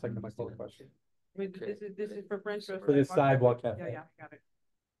 I'll second my call the question. Wait, this is for French roast. For the sidewalk Yeah, cafe. yeah, I got it.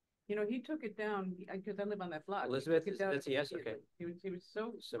 You know, he took it down, because I live on that block. He Elizabeth, took it down that's a yes, okay. He was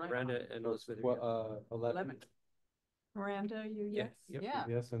so. So right Miranda on. and Elizabeth. Well, 11. 11. Miranda, you Yeah, yes? yep. Yeah.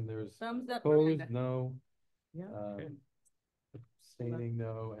 Yes, and there's Thumbs up. opposed, Miranda. no. Yeah. Okay. Abstaining,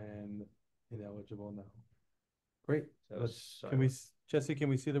 no, and ineligible, no. Great. So Let's, can we, Jesse, can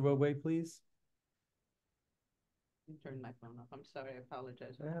we see the roadway, please? I turned my phone off. I'm sorry, I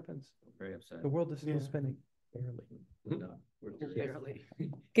apologize. That happens. Very upset. The world is still Yeah. spinning. Barely. No, we're just- Barely.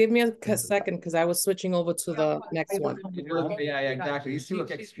 Give me a second, because I was switching over to the next one. Yeah, exactly. These two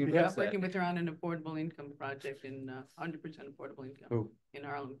look extremely I'm upset. working with her on an affordable income project in 100% affordable income Who? in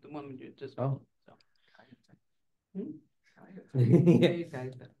Harlem, the woman you just. Oh. so. Yeah.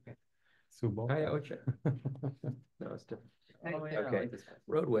 Subo. Hi, Ocha. No, it's different. Oh, yeah. Okay,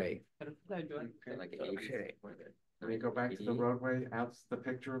 roadway. Like Okay. Can we go back to the roadway? Out the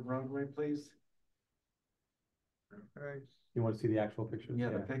picture of roadway, please? You want to see the actual pictures? Yeah,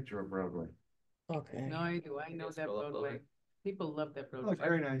 the picture of roadway. Okay. No, I do. I know that scroll up a little roadway. bit. People love that Oh, roadway. it's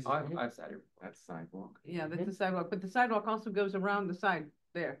very nice. I've sat here. That's sidewalk. Yeah, that's the sidewalk, but the sidewalk also goes around the side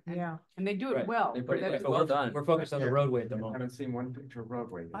there. Yeah. And they do it Right. well. They put it- That's- but well done. We're focused on the roadway at the I moment. haven't seen one picture of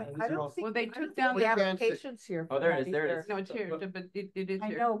roadway yet. I don't think. Well, they I don't took think down the the applications here. Oh, for there that it is, there it either. is. No, it's here, but it is I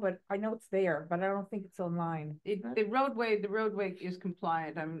here. know, but I know it's there, but I don't think it's online. The roadway is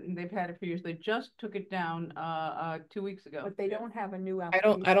compliant. I mean, they've had it for years. They just took it down 2 weeks ago. But they don't have a new I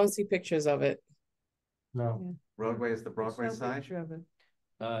application. don't see pictures of it. No. Roadway is the There's Broadway no side? picture of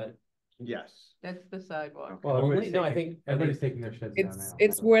it. Yes. That's the sidewalk. Well, Only- everybody's no, I taking- think- everybody's taking their sheds down It's now.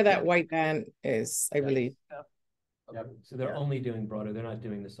 it's where that white van is, I believe. Yep. So they're only doing broader, they're not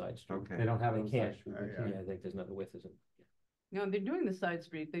doing the side street. Okay. They don't have it They on the can't. side street. They Yeah, can't. I think there's another width, isn't? No, they're doing the side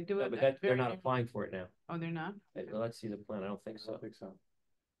street. They do No, it. but at that, they're very not near- applying for it now. Oh, they're not? Let's see the plan, I don't think I so. don't think so.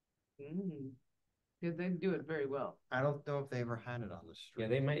 Because they do it very well. I don't know if they ever had it on the street. Yeah,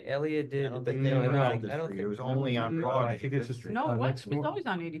 they might, Elliot did. I don't but think they no, ever no, had I the don't street. think. It was only on No, Broad. I think it's just. No, it was. next It's door. always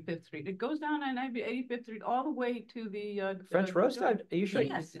on 85th Street. It goes down on 85th Street all the way to the. French roast, are you sure?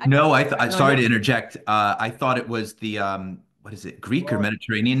 Yes. No, I sorry to interject. I thought it was the, what is it, Greek or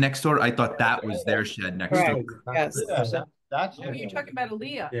Mediterranean next door? I thought that was their shed next door. Correct, yes. That's. Oh, you're talking about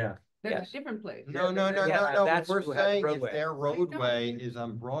Aaliyah. Yeah. That's a different place. No, that's we're who has saying roadway. if their roadway is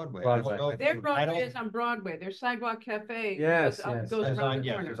on Broadway. Broadway. I don't know Their if- Broadway is on Broadway. Their Sidewalk Cafe Yes, goes up, yes. goes It's around on, the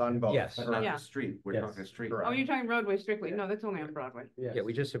yes, corner. it's on both. Yes. But not Yeah. the street, we're Yes. talking street. Correct. Oh, you're talking roadway strictly? No, that's only on Broadway. Yes. Yeah,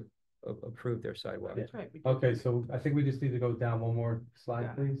 we just approved their sidewalk. That's right. we did. Okay, so I think we just need to go down one more slide,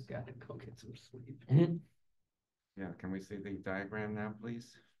 Got it, please. Got it. Go get some sleep. Yeah, can we see the diagram now,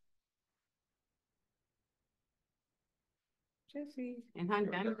 please? Jessie. And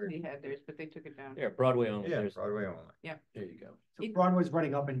Vandervliet had theirs, but they took it down. Yeah, Broadway only. Yeah, There's- Broadway only. Yeah. There you go. So Broadway's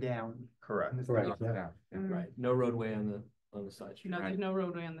running up and down. Correct. Correct, yeah. Yeah. Right, no roadway on the side street. No, there's no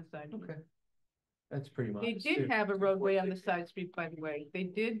roadway on the side. Okay. That's pretty much. They did have a roadway on the side street, by the way. They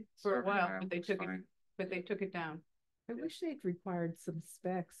did for a while, but they took it down. I wish they'd required some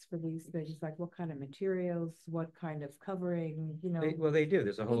specs for these things, like what kind of materials, what kind of covering, you know. Well, they do.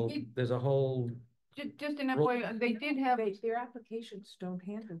 There's a whole, Just an FYI, they did have, Their applications don't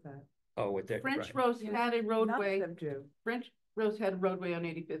handle that. oh, with their. French right. Rose had a roadway. None of them do. French Rose had a roadway on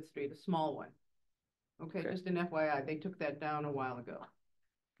 85th Street, a small one. Okay, Okay. just an FYI, they took that down a while ago.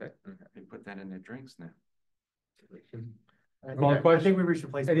 Okay, they put that in their drinks now. Call a question? I think we reached a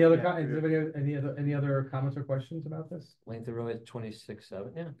place. Any other, Yeah. is there any other comments or questions about this? Length of road is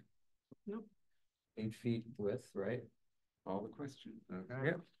 26.7, yeah. Nope. 8 feet width, right? All the questions, okay?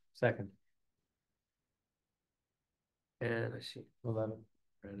 Yeah. Second. And I see 11.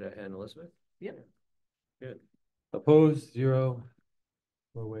 Miranda and Elizabeth. Yeah. Good. Opposed, 0.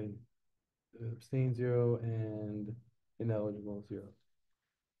 Roadway. Abstain, 0, and ineligible, 0.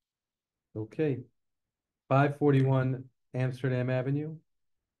 Okay. 541 Amsterdam Avenue,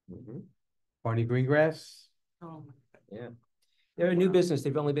 Barney Greengrass. Oh, Yeah. They're a new business.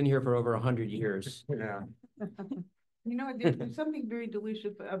 They've only been here for over 100 years. Yeah. You know, there's something very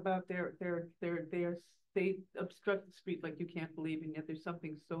delicious about they obstruct the street like you can't believe, and yet there's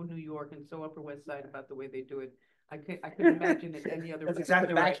something so New York and so Upper West Side about the way they do it. I couldn't imagine it any other way. That's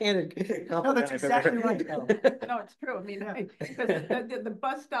exactly right. Backhanded. No, that's exactly right. No, it's true. I mean, because the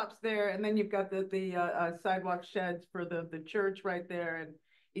bus stops there, and then you've got the sidewalk sheds for the church right there, and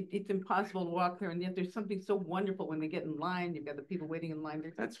it's impossible to walk there, and yet there's something so wonderful when they get in line. You've got the people waiting in line.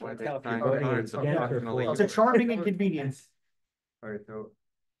 That's why they Tell find people cards to get functionally. It's a charming inconvenience. All right, so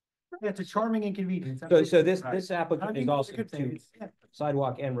Yeah, it's a charming inconvenience. So this applicant is also Good to things. Yeah.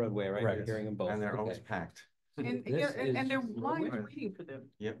 sidewalk and roadway, right? Right. You're hearing them both. And they're always Okay. packed. And This is they're roadway? lines waiting for them.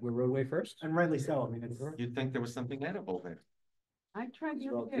 We're roadway first? And rightly so. I mean, it's. You'd think there was something edible there. I tried the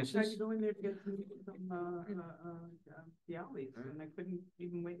Well, other day, I this tried is- to go in there to get some Cialis, and I couldn't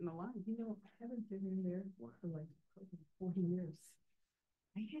even wait in the line. You know, I haven't been in there for like 40 years.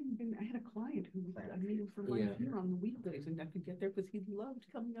 I had a client who was, I made him for my Yeah. here on the weekdays, and I could get there because he loved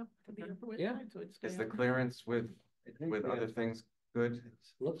coming up to the Upper West Yeah. Side, so it's. Is the clearance with other things good?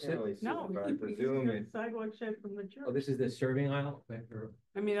 Looks can't it. really see No, it, but I he presume got a it. sidewalk shed from the church. Oh, this is the serving aisle?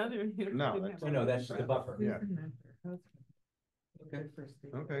 I mean, other. No, didn't that's- have- No, that's the buffer. Yeah. Okay.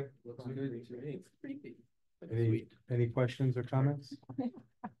 Okay. Looks good to me. It's creepy, but Any, sweet, any questions or comments?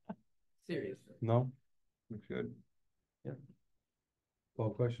 seriously. No? Looks good.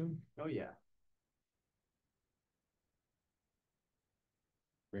 Call question? Oh, yeah.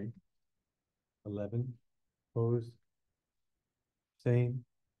 Great. 11, opposed. Same.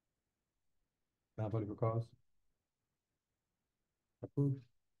 Not voting for cause. Approved.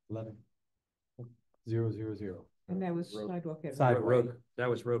 11. 0. And that was Road- sidewalk. and Sidewalk. roadway. Road, that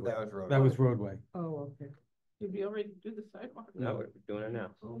was roadway. That was road. That was roadway. Oh, okay. Did we already do the sidewalk? No, we're doing it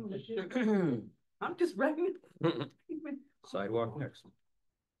now. Oh, shit. I'm just writing. Sidewalk next.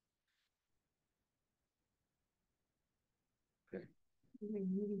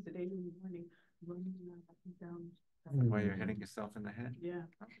 Meetings at 8 in the morning, running up and down. While you're hitting yourself in the head? Yeah.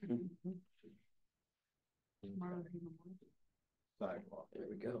 Tomorrow, in the morning. Sidewalk. There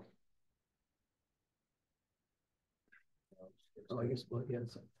we go. Oh, I guess, well, yeah,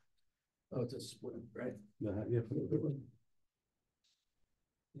 it's. Oh, it's a split, right? Yeah.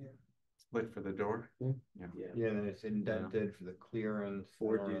 Split for the door? Yeah. Yeah, and then it's indented for the clearance.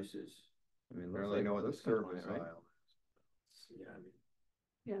 Four or- deuces. I mean, I looks really like- know what the looks service compliant, right? aisle. Yeah, I mean.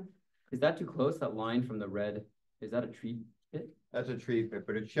 Yeah. Is that too close, that line from the red? Is that a tree pit? That's a tree pit,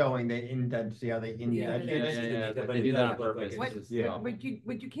 but it's showing the indent, see how they indented it? But they do that on purpose.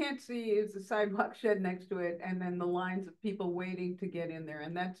 What you can't see is the sidewalk shed next to it, and then the lines of people waiting to get in there,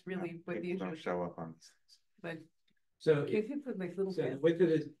 and that's really what the People issue don't is. show up on these things. But So, it's hit with like little. so the width of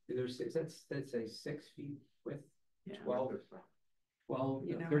it, there's six, that's a 6 feet width, Yeah. 12,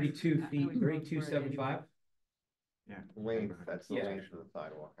 You know, 32 I feet, was 32.75. Yeah. Length, that's the Yeah. length of the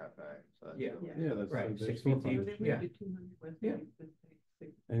sidewalk cafe. So that's Yeah. the- Yeah, that's. Right, they're 6 still feet fine. deep. Yeah.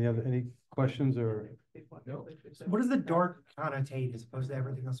 Yeah. Any questions or? No. What does the dark connotate as opposed to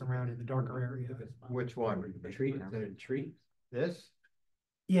everything else around it, the darker area? Which one? Tree, is that a tree? This?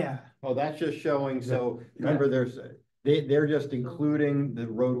 Yeah, Oh, that's just showing, so remember they're just including the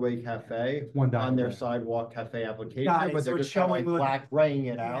roadway cafe One on their diagram. sidewalk cafe application, Got it, but so they're it's just kind of showing like what- black raying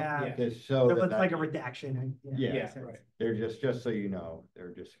it Yeah. out to show so that it's like a that- redaction. and- Yeah, makes sense. right. They're just so you know,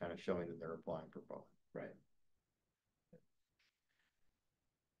 they're just kind of showing that they're applying for both. Right.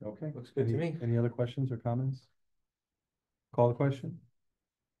 Okay. Looks good to me. Any other questions or comments? Call the question.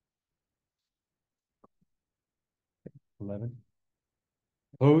 11.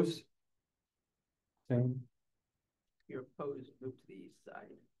 Opposed? Same. You're opposed, move to the east side.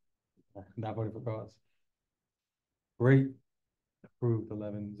 Not voting for cause. Great. Approved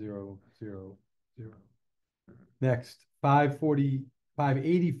 11-0-0-0. Next,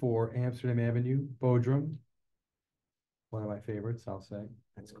 584 Amsterdam Avenue, Bodrum. One of my favorites, I'll say.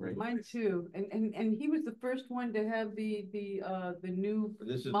 That's great. Mine too, and he was the first one to have the new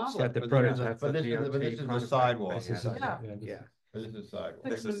This is model. Got the but prototype. this is the sidewalk. This is- Yeah. Yeah. This is the sidewalk.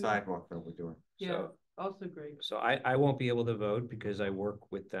 This is sidewalk that we're doing. Yeah, also great. So I won't be able to vote because I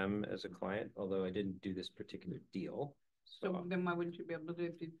work with them as a client, although I didn't do this particular deal. So then why wouldn't you be able to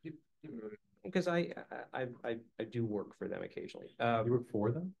do it? Because I do work for them occasionally. You work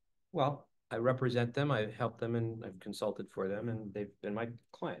for them? Well, I represent them, I've helped them, and I've consulted for them, and they've been my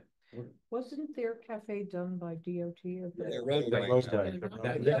client. Wasn't their cafe done by DOT or? Roadway. This is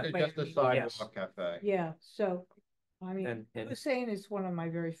just the sidewalk cafe. Yeah, so, I mean, And I was saying it's one of my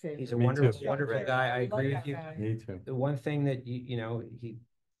very favorites. he's a Me wonderful, too. wonderful guy, I Love agree that with you. guy. Me too. The one thing that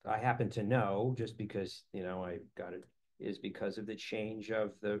I happen to know, just because, I got it, is because of the change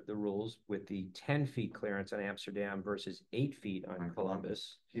of the rules with the 10 feet clearance on Amsterdam versus 8 feet on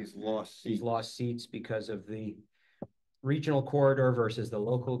Columbus. He's lost He's seats. lost seats because of the regional corridor versus the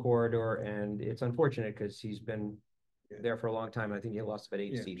local corridor, and it's unfortunate because he's been there for a long time. I think he lost about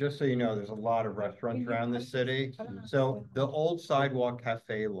 8 Yeah, seats. just so you know, there's a lot of restaurants around the city. So the old sidewalk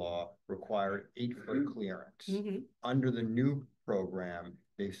cafe law required 8-foot clearance. Under the new program,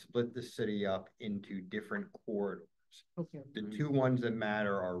 they split the city up into different corridors. Okay. The two ones that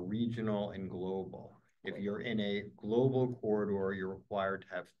matter are regional and global. If you're in a global corridor, you're required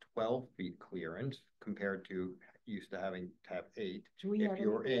to have 12 feet clearance compared to used to having to have 8.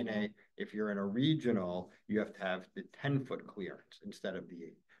 If you're in a regional, you have to have the 10-foot clearance instead of the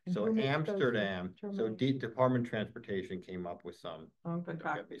 8. And So who makes those Amsterdam, so determinations? Department of Transportation came up with some, Okay.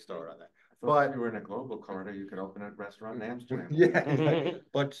 don't get me started on that. But if you were in a global corridor, you could open a restaurant in Amsterdam. Yeah,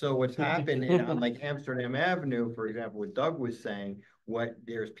 but so what's happened on like Amsterdam Avenue, for example, what Doug was saying,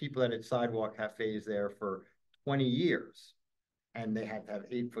 there's people that had sidewalk cafes there for 20 years. And they had to have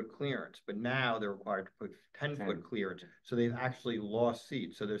 8-foot clearance, but now they're required to put 10-foot clearance. So they've actually lost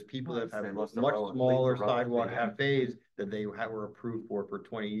seats. So there's people that have They much lost the row- smaller the row- sidewalk yeah. cafes that they were approved for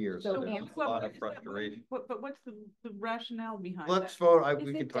 20 years. So So there's a lot of frustration. But what's the rationale behind Let's that? vote, Is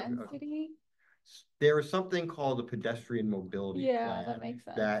we can it talk. density? There is something called a pedestrian mobility Yeah, plan. that makes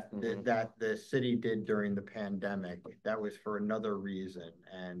sense. That the city did during the pandemic. That was for another reason.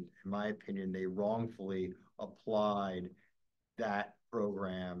 And in my opinion, they wrongfully applied that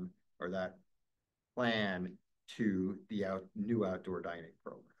program or that plan to the new outdoor dining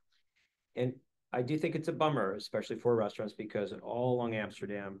program. And I do think it's a bummer, especially for restaurants, because all along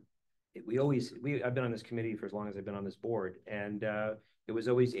Amsterdam, I've been on this committee for as long as I've been on this board, and it was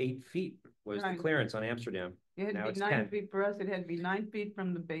always 8 feet was the Right. clearance on Amsterdam. It had Now to be it's 9 10. feet for us, it had to be 9 feet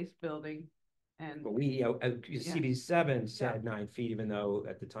from the base building and But CB7 said 9 feet, even though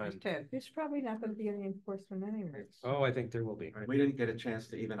at the it's time, 10. There's probably not gonna be any enforcement anyways. oh, I think there will be. We didn't get a chance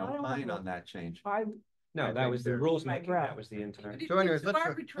to even I don't opine know. on that change. No, I that think was the there- rules My making, breath. that was the entire. So anyways, It's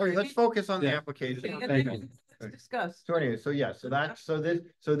arbitrary. let's focus on the Yeah. application. Yeah, Thank you. Let's discuss. So anyway, so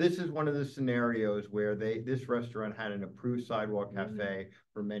this is one of the scenarios where this restaurant had an approved sidewalk cafe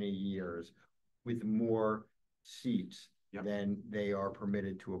for many years with more seats Yep. than they are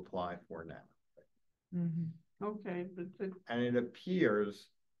permitted to apply for now. Okay, but And it appears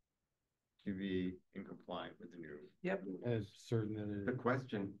to be in compliance with the new. yep. As certain that it The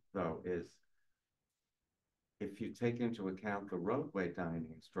question, though, is if you take into account the roadway dining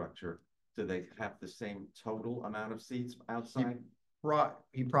structure, do they have the same total amount of seats outside?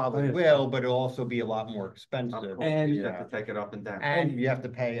 He probably yes. will, but it'll also be a lot more Of expensive. course, And- you have to take it up and down. And you have to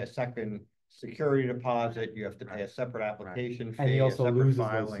pay a second security deposit, you have to pay a separate application fee. And he a also separate loses those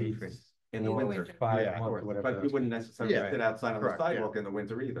filing fee. seats. In the In the winter. winter. 5 Yeah, of months, Of course, whatever. but you those- wouldn't necessarily Yeah, sit outside on the correct, yeah. sidewalk in the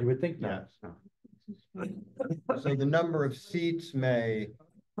winter either. You would think not. Yes. No. So the number of seats may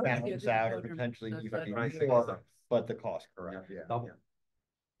balance out or potentially even be more, but the cost, correct, yeah. Double.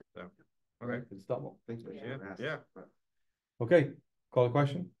 So, okay. It's double. Yeah. Okay, call the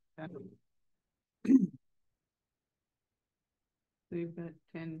question. So you've got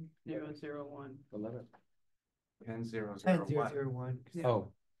 10-001. 11. 10-0-0-1. Yeah.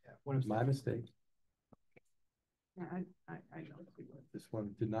 Oh, my mistake. Yeah, I don't see what. This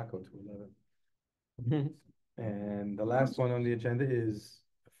one did not go to 11. And the last one on the agenda is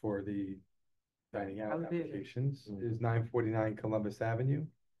for the dining out applications is 949 Columbus Avenue.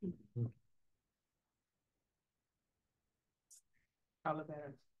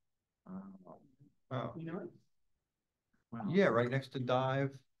 Calaveras. Oh, You know it? yeah, right next to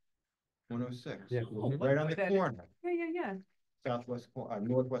Dive 106. Yeah. Right on the corner, Yeah. southwest corner,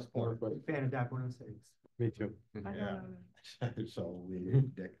 northwest corner. Fan of Dap 106. Me too. Yeah. So we,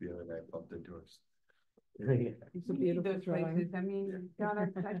 Dick, the other day bumped into us. It's a beautiful Those drawing. places, I mean, God,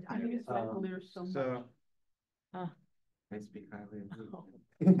 I miss Adler so much. So, They speak highly of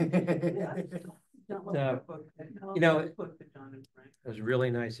you. You know, it was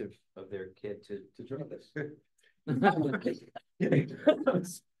really nice of their kid to draw this.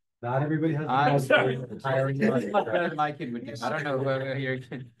 Not everybody has. I'm the sorry. hiring. My kid would do. I don't know whether you're.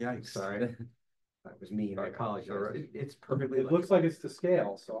 Yikes. Sorry. That was me, I apologize. It's perfectly. It looks like it's to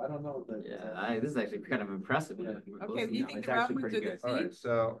scale, so I don't know that. Yeah, this is actually kind of impressive. Okay, do you think It's the actually Robins pretty are the good. all right,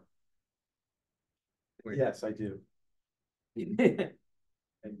 so. Wait. Yes, I do. I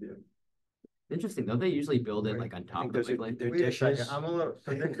do. Interesting, don't they usually build it like on top of the bike lane? Wait a second, I'm a little,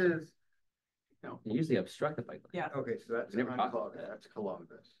 so this is, No, they usually obstruct the bike lane. Yeah. okay, so that's Never talked Columbus, about that. that's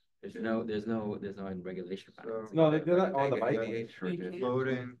Columbus. There's no regulation. about it. So. No, they're not on the bike.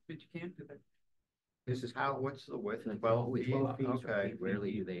 Floating, But you can't do that. this is how, what's the width, Like 12 feet, 12 feet, okay.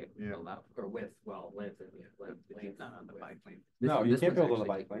 Rarely do they Yeah. allow, or width, well, length, length, Not on the bike lane. No, you This can't one's build on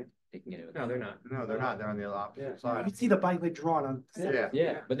the actually- bike lane. They can get it. No, they're not. No, they're not, they're on the Yeah. opposite You side. can see the bike lane drawn on. Yeah.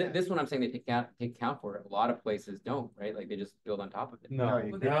 Yeah, but this one I'm saying they take count for it. A lot of places don't, right? Like they just build on top of it. No.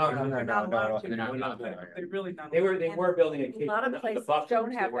 you Well, can't. they're not allowed to. They're not allowed to. They're really not. They were building A lot of places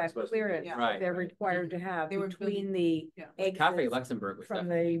don't have that clearance Yeah. Right. they're required to have They were between the Yeah. Cafe exits Luxembourg was from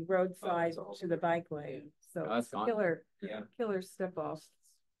definitely. the roadside Oh, to the bike lane. So Oh, that's it's gone. Yeah. killer step off.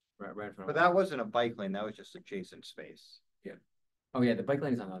 Right in front But of that wasn't a bike lane, that was just adjacent space. Oh, yeah, the bike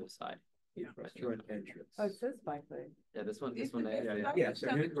lane is on the other side. Yeah. Restaurant entrance. Oh, it says bike lane. Yeah, this one, It's- yeah. Yeah, so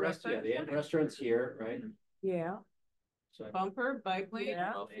the rest, yeah, the end restaurant's here, right? Yeah, So Bumper, bike lane.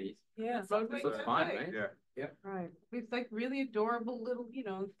 Yeah. 12 feet. yeah, Roadway Looks that fine, way. right? Yeah. right. It's like really adorable little,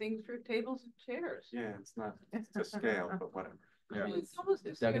 things for tables and chairs. Yeah, it's not to scale, but whatever. Yeah. It's almost.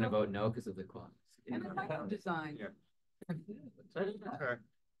 Is that gonna vote no because of the cost? And the bike design. Yeah. Okay. Okay.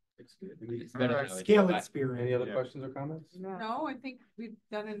 It's good. It's All better right. than Scale I- experience. Any other Yeah. questions or comments? No. No, I think we've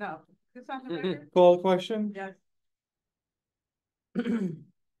done enough. Is this on the record? Call the question? Yes.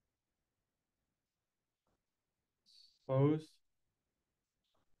 Opposed?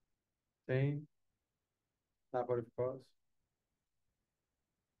 Same? Not voted for cause?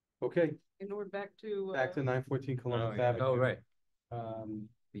 Okay, And we're back to. back to 914 Columbus yeah. Avenue. Oh, right.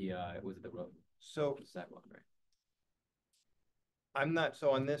 The, Was it the road? So Sidewalk, right? I'm not,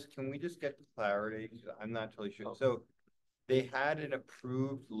 so on this, can we just get the clarity? 'Cause I'm not totally sure. So they had an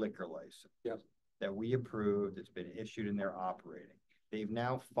approved liquor license. Yep. That we approved, it's been issued and they're operating. They've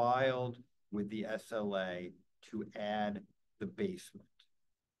now filed with the SLA to add the basement.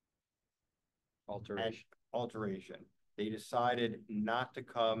 Alteration. They decided not to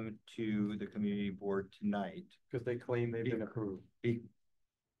come to the community board tonight. because they claim they've been approved.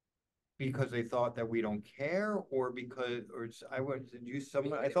 Because they thought that we don't care, or because, I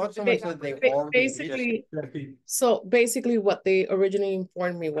thought Ba- someone said they ba- already. basically- issued- So basically what they originally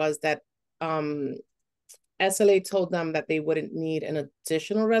informed me was that SLA told them that they wouldn't need an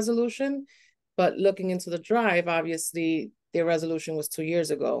additional resolution. But looking into the drive, obviously their resolution was 2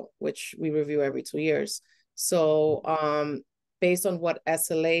 years ago, which we review every 2 years. So based on what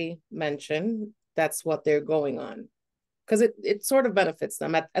SLA mentioned, that's what they're going on. Because it sort of benefits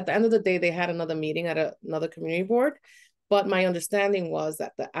them. At the end of the day, they had another meeting at another community board. But my understanding was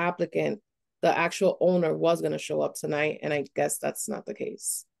that the applicant, the actual owner, was going to show up tonight. And I guess that's not the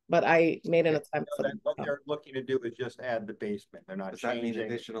case. But I made an attempt for them. What they're looking to do is just add the basement. They're not Does that mean changing.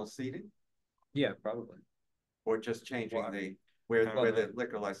 additional seating Yeah, probably. or just changing Well, where well, the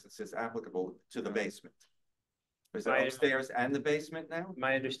liquor license is applicable to the basement? Is My- it upstairs and the basement now?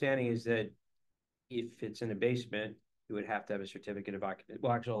 My understanding is that if it's in a basement, you would have to have a certificate of occupancy.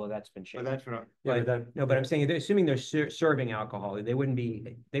 Well, actually, all of that's been But changed. that's what I'm. But no, but I'm saying, assuming they're serving alcohol, they wouldn't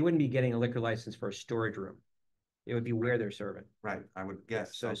be getting a liquor license for a storage room. It would be where they're serving. Right, I would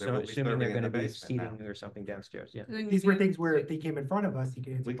guess. So, they will be assuming they're serving in gonna the be basement now. seating or something downstairs, yeah. These were things where if they came in front of us, you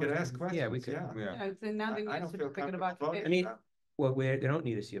could answer We could ask questions. questions, Yeah, we could. Yeah. Yeah, so now they need I a don't feel certificate of comfortable voting occupation. I mean, about well, they don't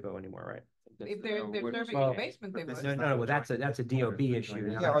need a CFO anymore, right? If they're what- serving in well, the basement, they but this would. is No, well, that's a DOB issue.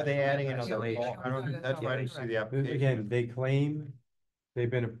 Yeah, are they adding That's another? issue. I don't, that's why I didn't see the application. Again, they claim they've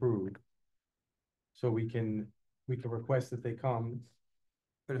been approved. So we can request that they come.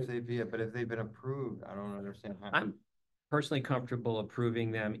 But if they've been approved, I don't understand how. I'm personally comfortable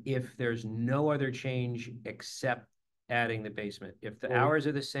approving them if there's no other change except adding the basement. If the hours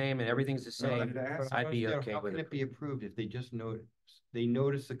are the same and everything's the No, same, but I I'd be understand, okay how with can it. it be approved if they just notice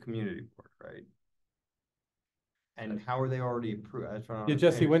the community board, right? And how are they already approved? That's what I don't Yeah,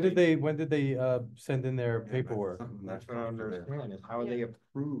 Jesse, understand. when did they send in their paperwork? That's what I don't understand, is how are they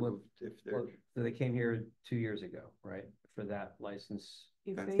approved if they're. Well, so they came here 2 years ago, right, for that license.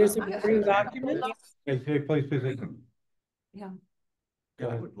 There's a supporting document. Please. Yeah. Yeah,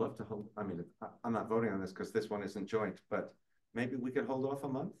 I would love to hold, I mean, I'm not voting on this because this one isn't joint, but maybe we could hold off a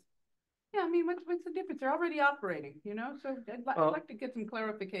month? Yeah, I mean, what's the difference? They're already operating, you know, so I'd like to get some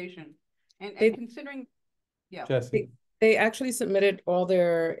clarification. And considering, yeah. Jesse. They actually submitted all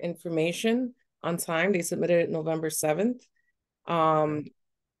their information on time. They submitted it November 7th.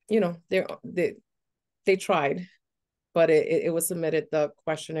 You know, they tried, but it was submitted, the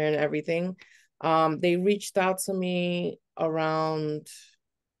questionnaire and everything. They reached out to me around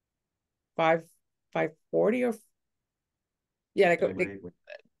 5:40 or yeah,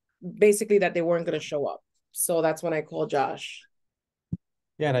 basically that they weren't going to show up. So that's when I called Josh.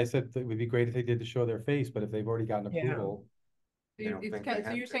 Yeah, and I said it would be great if they did to show their face, but if they've already gotten approval.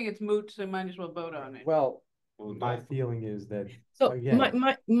 So you're saying it's moot, so might as well vote on it. Well, my feeling is that. So again,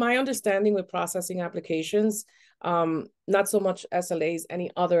 my understanding with processing applications, not so much SLAs,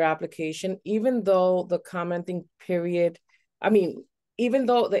 any other application, even though the commenting period, even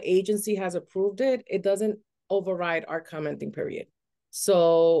though the agency has approved it, it doesn't override our commenting period.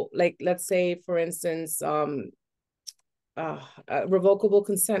 So like, let's say for instance, revocable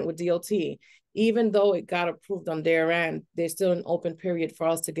consent with DOT, even though it got approved on their end, there's still an open period for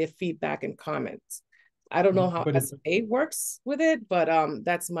us to give feedback and comments. I don't know how SLA works with it, but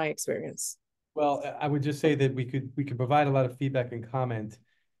that's my experience. Well, I would just say that we could provide a lot of feedback and comment,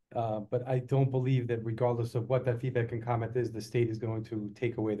 but I don't believe that regardless of what that feedback and comment is, the state is going to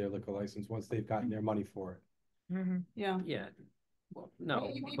take away their liquor license once they've gotten their money for it. Mm-hmm. Yeah. Yeah. Well,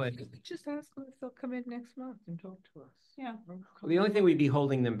 no, but Just ask them if they'll come in next month and talk to us. Yeah. the only thing we'd be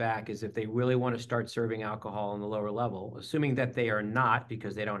holding them back is if they really want to start serving alcohol on the lower level, assuming that they are not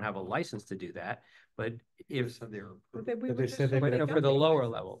because they don't have a license to do that. But if they said they but, for the lower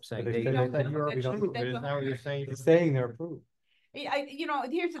level, saying They they said You're approved, isn't that what you're saying? They're saying they're approved. Here's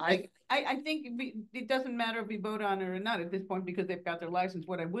the thing. I think it doesn't matter if we vote on it or not at this point because they've got their license.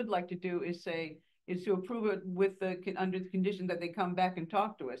 What I would like to do is to approve it with under the condition that they come back and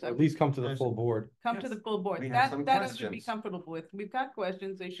talk to us. At least come to the full board. Come to the full board. That I should be comfortable with. We've got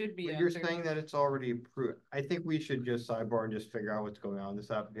questions. They should be. But you're saying that it's already approved. I think we should just sidebar and just figure out what's going on in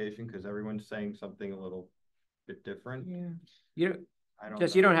this application because everyone's saying something a little bit different. Yeah.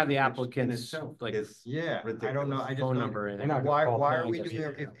 You don't have the applicants like I don't know. I just phone don't, number and why are we doing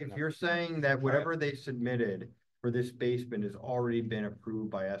it? If you're saying that whatever they submitted for this basement has already been approved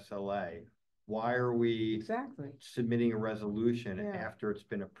by SLA, why are we submitting a resolution after it's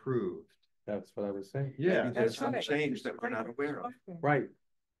been approved? That's what I was saying. Yeah, there's some change that we're not aware of. Right.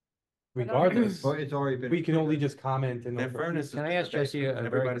 Regardless, But it's already been. we can only just comment and. Can I ask Jesse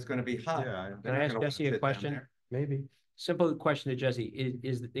everybody's going to be hot. Can I ask Jesse a question? Maybe. Simple question to Jesse.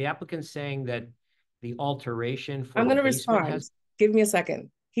 Is the applicant saying that the alteration for I'm going to respond. Give me a second.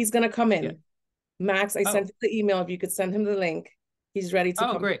 He's going to come in. Yeah. Max, I sent him the email. If you could send him the link, he's ready to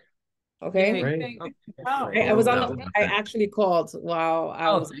come. Oh, great. Okay. Great. I was on. I actually called while I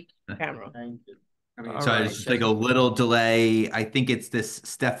was on camera. Sorry, just like a little delay. I think it's this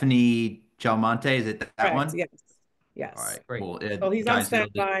Stephanie Gelmonte. Is it that one? Yes. Yes. All right. Great. Cool. So he's on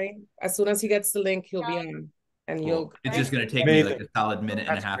standby. As soon as he gets the link, he'll be on. And you'll. It's just going to take me like a solid minute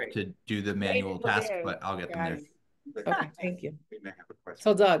and a half to do the manual task, but I'll get them there. Okay. Thank you.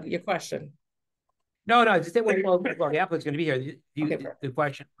 So Doug, your question. No, just well, the applicant's going to be here. The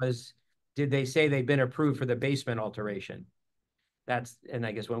question was, did they say they've been approved for the basement alteration? And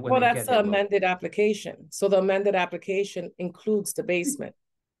I guess when that's the amended application. So the amended application includes the basement.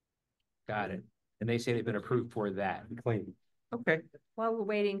 Got it. And they say they've been approved for that. Clean. Okay. While we're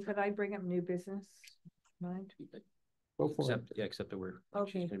waiting, could I bring up new business? Mind? Go for it. Except that we're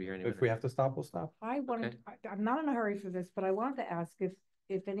Okay. gonna be here anyway. If we have to stop, we'll stop. I wanted, I'm not in a hurry for this, but I wanted to ask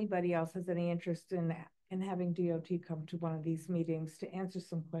if anybody else has any interest in having DOT come to one of these meetings to answer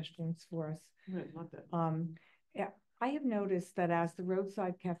some questions for us. Not that. Yeah, I have noticed that as the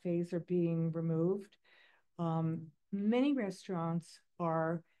roadside cafes are being removed, many restaurants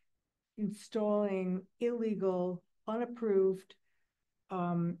are installing illegal, unapproved,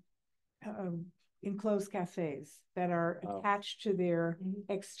 enclosed cafes that are attached to their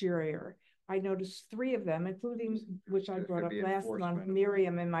exterior. I noticed 3 of them, including, which I brought up last month,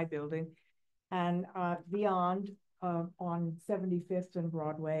 Miriam in my building, and Beyond on 75th and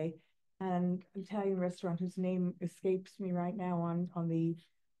Broadway, and Italian restaurant whose name escapes me right now on the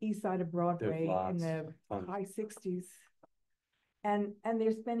east side of Broadway in the high 60s. And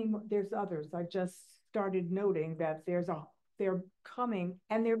there's many more, there's others. I just started noting that they're coming,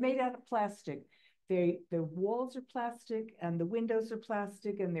 and they're made out of plastic. The walls are plastic and the windows are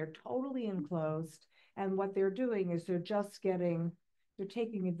plastic, and they're totally enclosed. And what they're doing is they're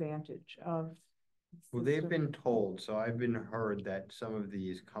taking advantage of. Well, they've been told, so I've been heard that some of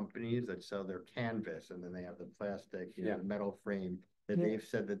these companies that sell their canvas and then they have the plastic, the metal frame, that they've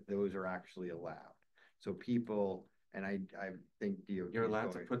said that those are actually allowed. So people, and I think DOT. You're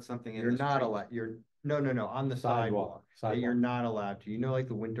allowed to put something in. You're not allowed, no, on the sidewalk. That you're Sidewalk. not allowed to, like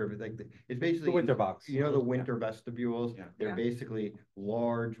the winter, it's basically. The winter box. The winter vestibules, Yeah. they're basically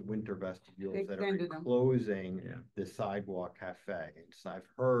large winter vestibules that are enclosing the sidewalk cafe. And so I've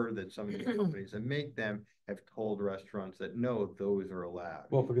heard that some of the companies that make them have told restaurants that no, those are allowed.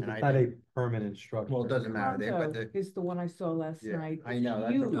 Well, because And it's not a permanent structure. Well, it doesn't matter, Is the one I saw last night. I know,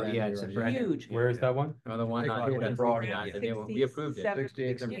 that's a Huge. brand Yeah, new it's a one. brand new. Huge. Where is that one? Oh, the one They on call it Broadway. we approved it.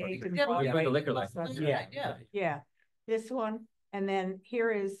 68th and 68th and We put the Broadway. liquor license. Yeah, this one, and then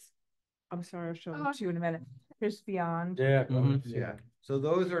here is, I'm sorry, I'll show it to you in a minute. Here's Beyond. Yeah. Yeah, so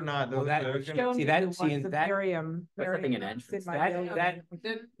those are not, Well, those that- are See, Shown you that- the see, ones and that that- Miriam. That's nothing in Miriam entrance. in my That- building.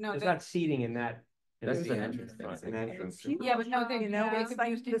 that- No, There's that, not seating in that. That's an entrance. It's an entrance. It's huge. yeah, but no, they, You know, they it's could like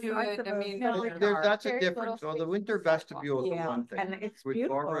used to the do size it, of I a mean. military that's a Very difference. Well, the winter vestibule is Yeah, one thing. and it's With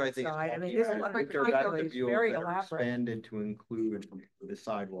beautiful Barbara, I think it's inside. I mean, more this one winter particularly is vestibules very that are elaborate. expanded to include the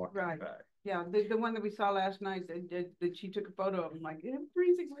sidewalk Right. cafe. Yeah, the one that we saw last night, that she took a photo of, I'm like, I'm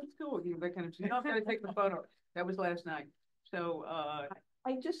freezing, let's go, that kind of, you don't gotta take the photo, that was last night, so,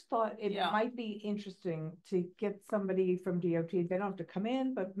 I just thought it Yeah. might be interesting to get somebody from DOT. They don't have to come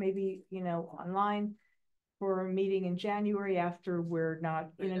in, but maybe, online for a meeting in January after we're not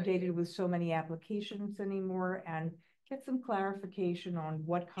inundated with so many applications anymore, and get some clarification on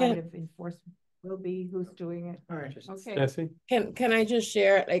what kind of enforcement will be, who's doing it. All right. okay. Jessie? Can I just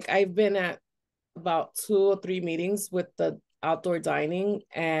share, like, I've been at about 2 or 3 meetings with the outdoor dining,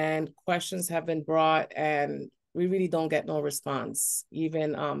 and questions have been brought, and we really don't get no response,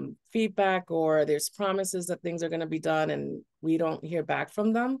 even feedback, or there's promises that things are going to be done and we don't hear back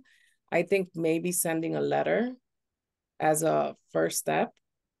from them. I think maybe sending a letter as a first step,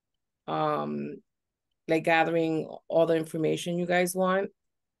 like gathering all the information you guys want,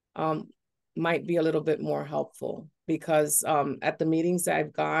 might be a little bit more helpful, because at the meetings that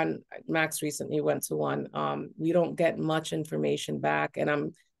I've gone, Max recently went to one, we don't get much information back,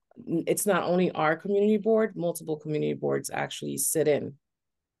 and it's not only our community board, multiple community boards actually sit in.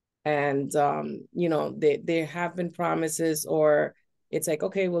 And, there have been promises, or it's like,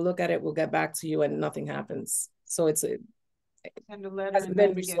 okay, we'll look at it, we'll get back to you, and nothing happens. So it Send a letter hasn't and been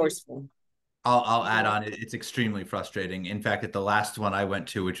then we get it. resourceful. I'll add on, it's extremely frustrating. In fact, at the last one I went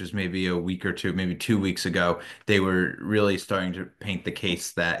to, which was maybe a week or two, maybe 2 weeks ago, they were really starting to paint the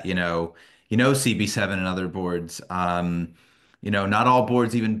case that, CB7 and other boards, not all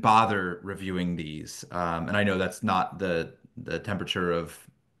boards even bother reviewing these. And I know that's not the temperature of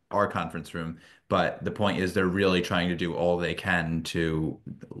our conference room, but the point is they're really trying to do all they can to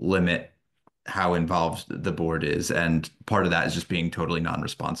limit how involved the board is. And part of that is just being totally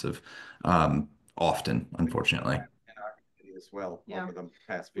non-responsive, often, unfortunately. And our committee as well Yeah. over the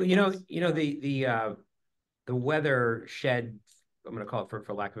past few Well, months. the weather shed, I'm going to call it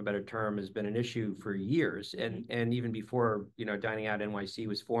for lack of a better term, has been an issue for years, and even before Dining Out NYC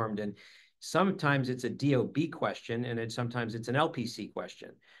was formed. And sometimes it's a DOB question, and sometimes it's an LPC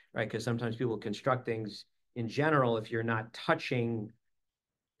question, right? Because sometimes people construct things in general. If you're not touching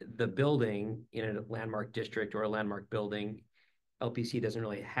the building in a landmark district or a landmark building, LPC doesn't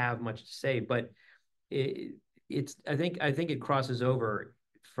really have much to say. But I think it crosses over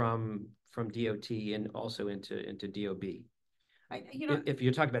from DOT and also into DOB. If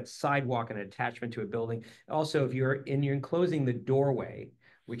you're talking about sidewalk and attachment to a building, also if you're enclosing the doorway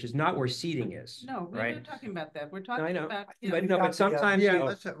which is not where seating is. No, we're right? not talking about that. We're I talking know. about. But no, but sometimes. Yeah, you know-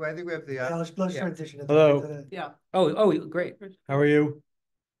 I think we have the. Let's transition. to Hello. the- Yeah. Oh, great. How are you?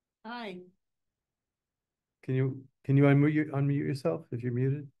 Hi. Can you unmute yourself if you're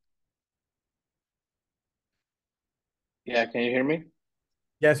muted? Yeah, can you hear me?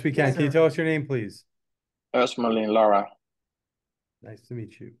 Yes, we can. Yes, Can you sir. tell us your name, please? Esmeralda Laura. Nice to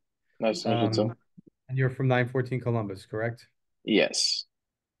meet you. Nice to meet you too. And you're from 914 Columbus, correct? Yes.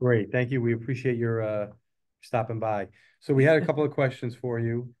 Great, thank you. We appreciate your stopping by. So we had a couple of questions for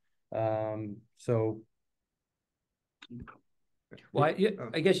you. So Well,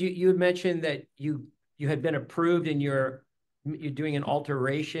 I guess you had mentioned that you had been approved and you're doing an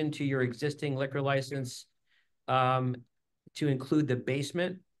alteration to your existing liquor license to include the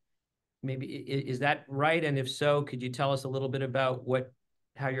basement. Maybe is that right? And if so, could you tell us a little bit about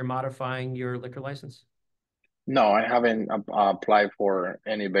how you're modifying your liquor license? No, I haven't applied for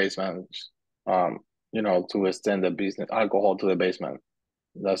any basement, to extend the business alcohol to the basement.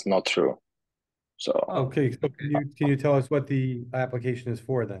 That's not true. So okay, so can you tell us what the application is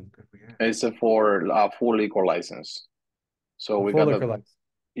for then? it's for a full liquor license. So we Full got liquor license.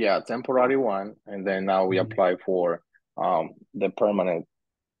 Yeah, temporary one, and then now we apply for the permanent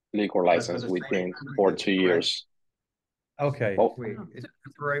liquor license for 2 years. Okay. Oh, Wait, it's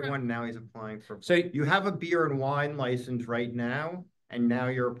the right one. Now he's applying for. So You have a beer and wine license right now, and now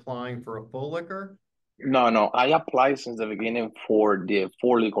you're applying for a full liquor? no, I applied since the beginning for the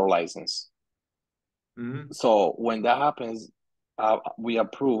full liquor license. Mm-hmm. So when that happens, we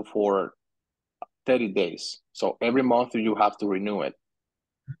approve for 30 days. So every month you have to renew it.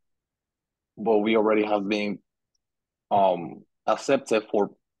 But we already have been accepted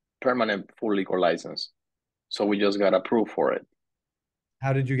for permanent full liquor license. So we just got approved for it.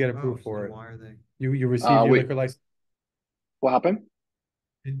 How did you get approved so for it? why are they? You received your liquor license? What happened?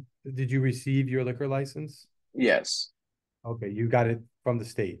 Did you receive your liquor license? Yes. Okay, you got it from the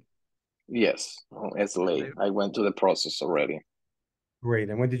state. Yes, it's late. I went through the process already. Great.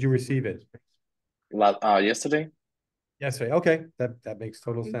 And when did you receive it? Yesterday. Yesterday. Okay, that makes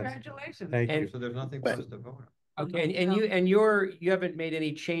total sense. Congratulations. Thank you. So there's nothing for us to vote on. okay, and you haven't made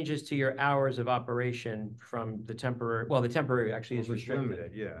any changes to your hours of operation from the temporary. Well, the temporary actually is restricted.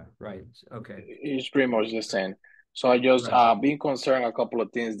 Limited, yeah. Right. Okay. It's pretty much the same. So I just been concerned a couple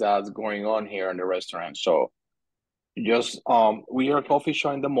of things that's going on here in the restaurant. So just we are a coffee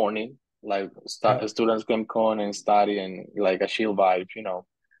shop in the morning, like students can come and study and like a chill vibe,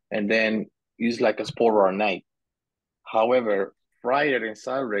 and then it's like a sport or a night. However, Friday and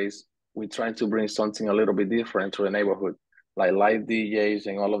Saturdays we're trying to bring something a little bit different to the neighborhood, like live DJs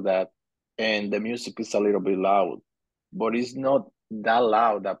and all of that, and the music is a little bit loud, but it's not that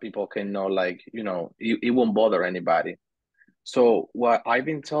loud that people can know, like, it won't bother anybody. So what I've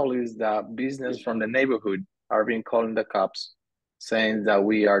been told is that business from the neighborhood are being calling the cops saying that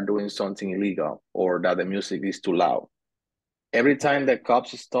we are doing something illegal or that the music is too loud. Every time the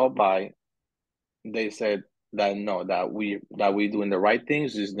cops stop by, they said that no, that we're doing the right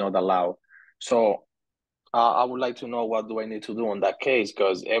things, is not allowed. So I would like to know what do I need to do on that case,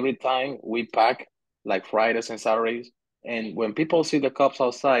 because every time we pack, like Fridays and Saturdays, and when people see the cops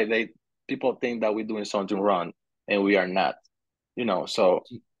outside, people think that we're doing something wrong, and we are not. So.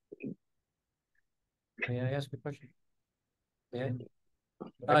 May I ask a question? Yeah.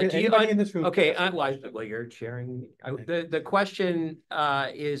 Anybody in this room? Okay, well, you're sharing. The question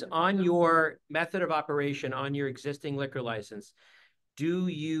is on your method of operation on your existing liquor license. Do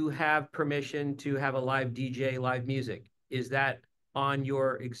you have permission to have a live DJ, live music? Is that on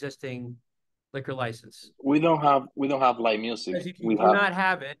your existing liquor license? We don't have live music. If you do not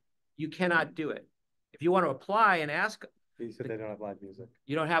have it, you cannot do it. If you want to apply and ask. You said they don't have live music.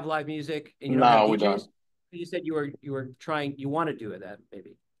 You don't have live music and you don't have DJs? We don't. You said you were trying, you want to do it, that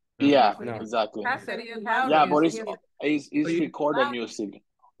maybe. Yeah, No. Exactly. Yeah, but it's recorded music.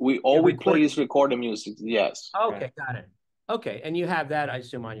 We play is recorded music. Yes. Okay, got it. Okay, and you have that, I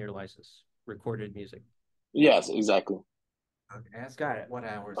assume, on your license, recorded music. Yes, exactly. Got it. What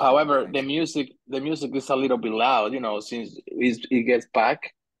hours? However, the music is a little bit loud. Since it gets packed,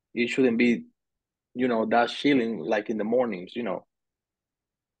 it shouldn't be, that chilling like in the mornings.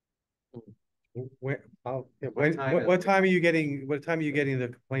 What time are you getting the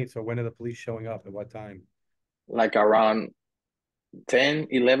complaints, or when are the police showing up, at what time? Like around 10,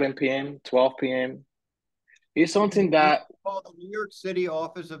 11 p.m., 12 p.m. It's something that the New York City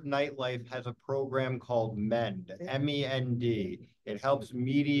Office of Nightlife has a program called MEND, MEND. It helps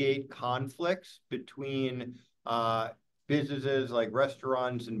mediate conflicts between businesses like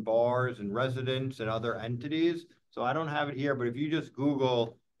restaurants and bars and residents and other entities. So I don't have it here, but if you just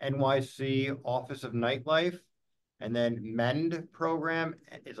Google NYC Office of Nightlife and then MEND program,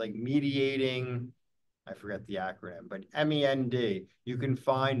 it's like mediating, I forget the acronym, but MEND, you can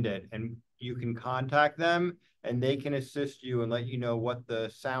find it and you can contact them and they can assist you and let you know what the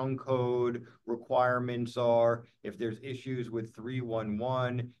sound code requirements are. If there's issues with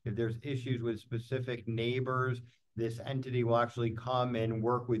 311, if there's issues with specific neighbors, this entity will actually come and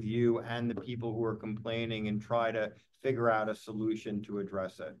work with you and the people who are complaining and try to figure out a solution to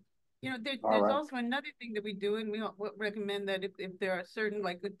address it. You know, there's also another thing that we do, and we recommend that if there are certain,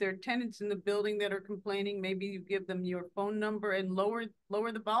 like if there are tenants in the building that are complaining, maybe you give them your phone number and lower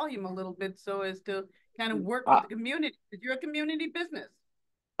the volume a little bit so as to kind of work with the community, because you're a community business.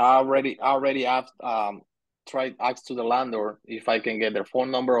 I already asked, tried asked to the landlord if I can get the phone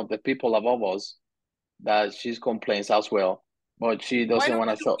number of the people above us that she complains as well, but she doesn't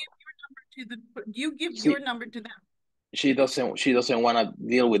want to show. You give your number to them. She doesn't want to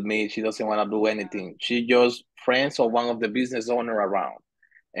deal with me. She doesn't want to do anything. She just friends of one of the business owner around.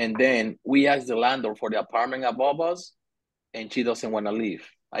 And then we asked the landlord for the apartment above us, and she doesn't want to leave.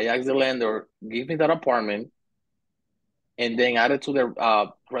 I asked the landlord, give me that apartment, and then add it to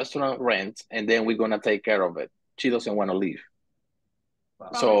the restaurant rent, and then we're going to take care of it. She doesn't want to leave.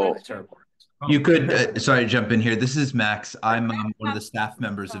 So you could, sorry to jump in here. This is Max. I'm one of the staff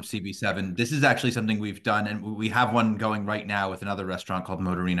members of CB7. This is actually something we've done, and we have one going right now with another restaurant called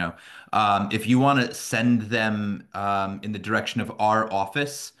Motorino. If you want to send them in the direction of our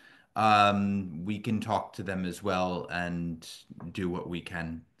office, we can talk to them as well and do what we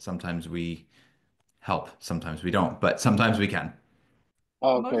can. Sometimes we help, sometimes we don't, but sometimes we can.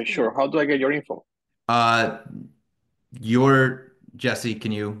 Okay, sure. How do I get your info? Jessie,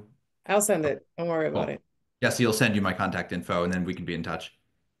 can you? I'll send it. Don't worry about it. Jessie will send you my contact info and then we can be in touch.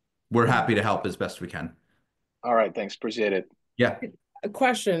 We're happy to help as best we can. All right, thanks. Appreciate it. Yeah. A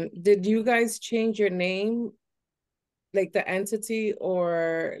question. Did you guys change your name? Like the entity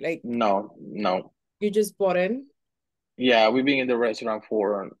or like? No. You just bought in? Yeah, we've been in the restaurant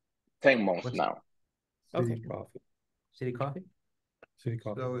for 10 months now. City Okay. Coffee. City Coffee? City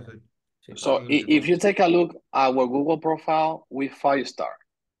Coffee. So is it? So if you take a look at our Google profile, we 5-star.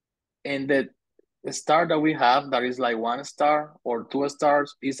 And the star that we have that is like 1 star or 2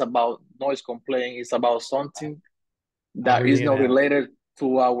 stars is about noise complaint. It's about something that is not related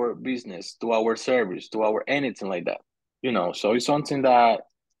to our business, to our service, to our anything like that. You know, so it's something that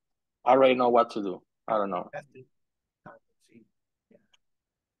I already know what to do. I don't know.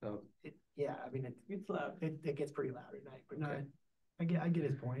 So yeah, I mean it's loud. It gets pretty loud at night. But no, I get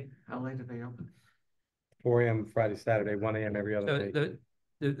his point. How late do they open? 4 a.m. Friday, Saturday, 1 a.m. every other day.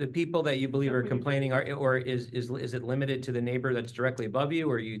 The people that you believe are complaining or is it limited to the neighbor that's directly above you,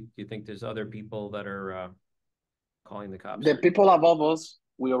 or you think there's other people that are calling the cops? The people above us,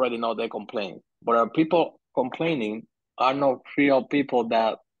 we already know they complain, but our people complaining are not real people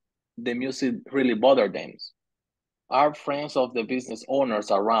that the music really bother them. Our friends of the business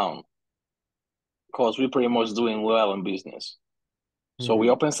owners around, because we're pretty much doing well in business. So we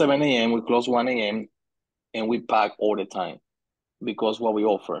open 7 a.m., we close 1 a.m., and we pack all the time. Because what we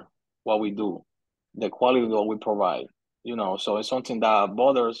offer, what we do, the quality that we provide, you know, so it's something that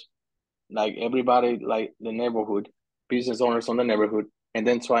bothers like everybody, like the neighborhood, business owners on the neighborhood, and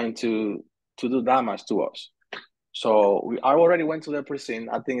then trying to do damage to us. So I already went to the precinct.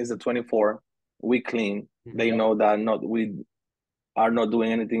 I think it's the 24th. We clean. They know that we are not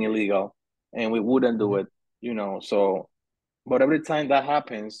doing anything illegal, and we wouldn't do it, you know. So, but every time that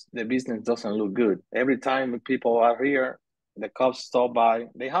happens, the business doesn't look good. Every time people are here, the cops stop by,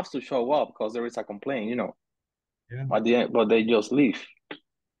 they have to show up because there is a complaint, you know. Yeah. At the end, but they just leave.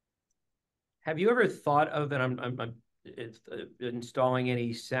 Have you ever thought of that? I'm installing any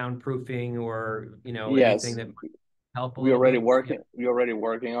soundproofing or anything that might help? We're already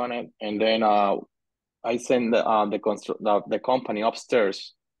working on it, and then I send the company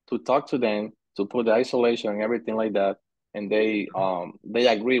upstairs to talk to them to put the isolation and everything like that, and they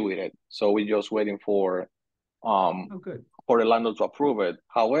agree with it. So we're just waiting for for the landlord to approve it.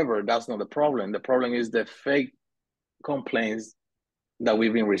 However, that's not the problem. The problem is the fake complaints that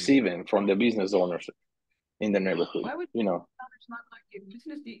we've been receiving from the business owners in the neighborhood. Why would you know? Not like your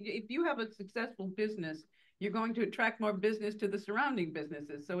business? If you have a successful business, you're going to attract more business to the surrounding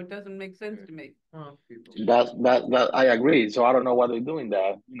businesses. So it doesn't make sense to me. That I agree. So I don't know why they're doing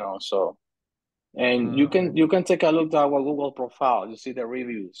that. You know. So, and you can take a look at our Google profile. You see the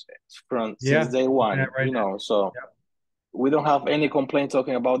reviews from since day one. Right, you know. So we don't have any complaint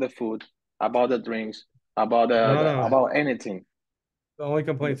talking about the food, about the drinks, about No. about anything. The only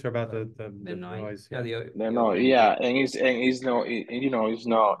complaints are about the noise. Yeah, Yeah, and it's no,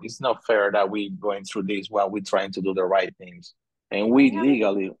 it's not fair that we going through this while we're trying to do the right things, and we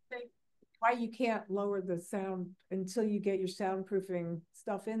legally. Why you can't lower the sound until you get your soundproofing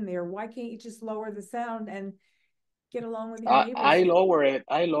stuff in there? Why can't you just lower the sound and get along with your neighbors? I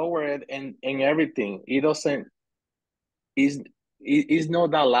lower it, and everything. It doesn't. It's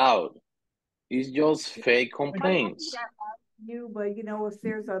not that loud. It's just fake complaints. But you know, if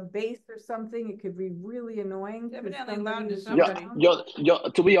there's a bass or something, it could be really annoying. Evidently loud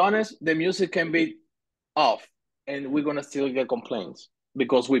to To be honest, the music can be off, and we're gonna still get complaints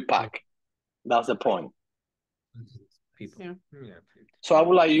because we pack. That's the point. People. So I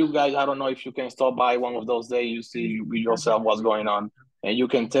would like you guys. I don't know if you can stop by one of those days. You see yourself what's going on, and you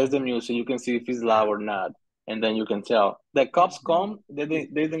can test the music. You can see if it's loud or not, and then you can tell. The cops come. They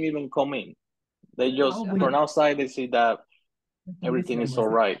didn't even come in. They just from outside. They see that everything is all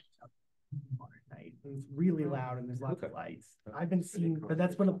right. It's really loud and there's lots of lights. I've been seeing, but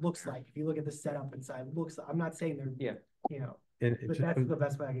that's what it looks like. If you look at the setup inside, it looks. I'm not saying they're, you know, but that's the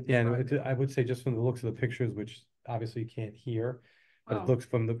best way I can describe it. I would say just from the looks of the pictures, which obviously you can't hear, but it looks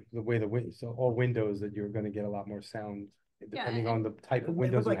from the way so all windows that you're going to get a lot more sound depending on the type of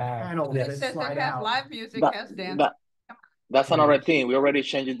windows you have. It says it has live music, has dance. That's another thing. We already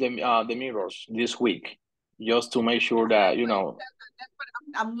changed the mirrors this week, just to make sure that you know.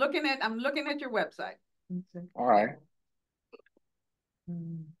 I'm looking at your website. All right.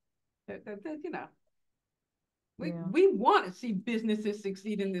 You know, we want to see businesses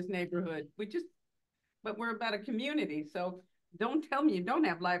succeed in this neighborhood. But we're about a community, so don't tell me you don't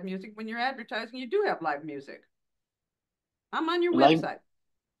have live music when you're advertising. You do have live music. I'm on your website.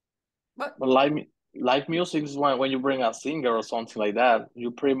 But live music is when you bring a singer or something like that.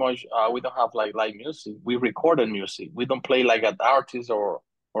 You pretty much we don't have like live music. We recorded music. We don't play like an artist or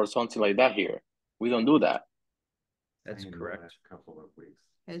something like that here. We don't do that. That's correct. Couple of weeks.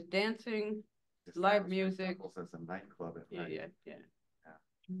 There's dancing, live music. As a nightclub at night. Yeah.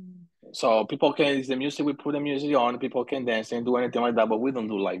 So people can, it's the music, we put the music on, people can dance and do anything like that, but we don't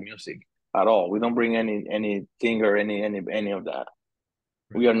do live music at all. We don't bring anything or any of that.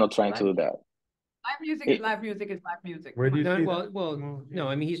 We are not trying to do that. Live music is live music is live music. Where do you see well, no,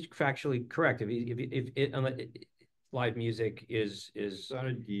 I mean, he's factually correct. If live music is not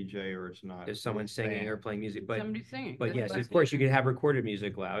a DJ or it's not. Is someone singing or playing music, but somebody singing. But yes, of course, you can have recorded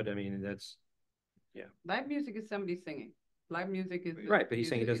music loud. I mean, that's live music is somebody singing. Live music is right, but he's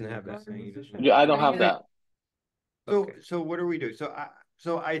saying he doesn't have that. Yeah, I don't have that. So what do we do?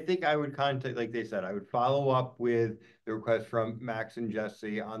 So I think I would contact, like they said, I would follow up with the request from Max and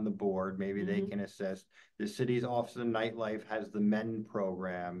Jessie on the board. Maybe they can assist. The city's Office of Nightlife has the MEN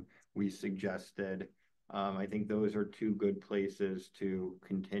program we suggested. I think those are two good places to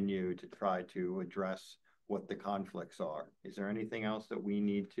continue to try to address what the conflicts are. Is there anything else that we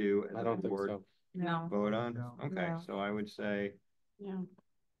need to, as a board, vote on? Okay, so I would say. Yeah,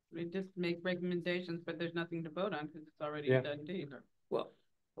 we just make recommendations, but there's nothing to vote on because it's already a done deal. Well,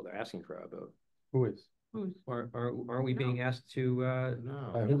 they're asking for a vote. Who is? Who's? Or aren't we being asked to?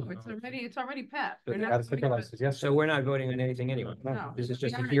 No, it's already passed. So we're not voting on anything anyway. No. This is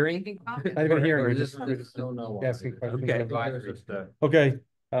just a hearing. Not even a hearing. We're just asking questions. Okay.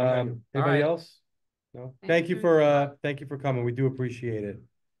 Anybody else? No. Thank you for coming. We do appreciate it.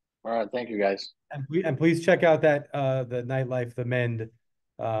 All right, thank you guys. And please check out that the nightlife, the MEND,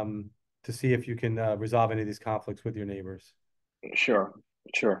 to see if you can resolve any of these conflicts with your neighbors. Sure,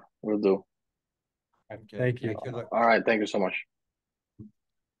 we'll do. Thank you. All right, thank you so much.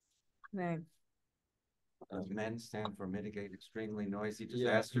 Thanks. MEN stand for mitigate extremely noisy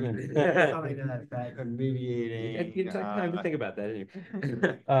disaster. Mediating. You take time to think about that. Is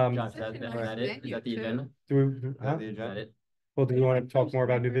that it? Is that the agenda? Well, do you want to talk more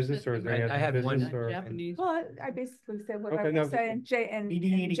about new business, or is there any other I have business? one. Well, I basically said what I Okay, no. was saying, and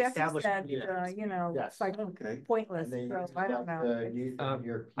ED&E Jessie established, said, you know, it's like pointless, so I don't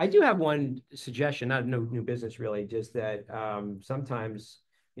know. I do have one suggestion, not no new business really, just that sometimes,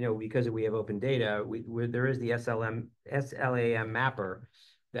 you know, because we have open data, there is the SLAM mapper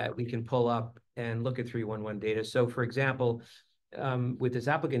that we can pull up and look at 311 data. So for example, with this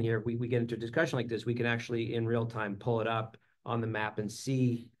applicant here, we get into a discussion like this, we can actually in real time pull it up on the map and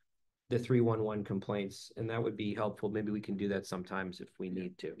see the 311 complaints, and that would be helpful. Maybe we can do that sometimes if we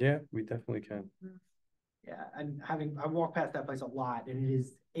need to. Yeah, we definitely can. Yeah, and I walk past that place a lot, and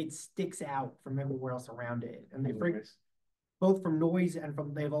it sticks out from everywhere else around it. And they bring both from noise and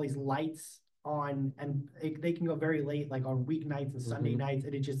they have all these lights and they can go very late, like on weeknights and Sunday nights,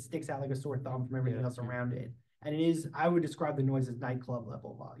 and it just sticks out like a sore thumb from everything else around it. And it is, I would describe the noise as nightclub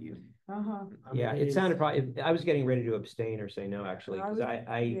level volume. Yeah, it sounded probably, I was getting ready to abstain or say no, actually, because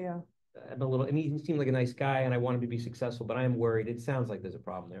I'm a little, I mean, he seemed like a nice guy and I want him to be successful, but I am worried. It sounds like there's a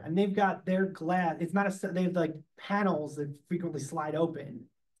problem there. And they've got their glass, it's not they have like panels that frequently slide open.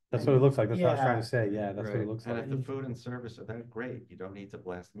 That's what it looks like. That's what I was trying to say. Yeah, that's what Right. it looks And like. if the food and service are that great, you don't need to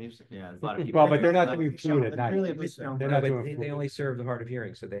blast music. Yeah, there's a lot of people. Well, but they're not doing food at night. Really They're No, not but doing they food. only serve the hard of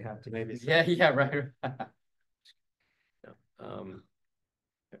hearing, so they have to. Maybe. Yeah, right.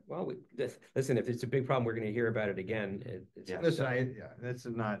 Well, listen, if it's a big problem, we're going to hear about it again. Listen, that's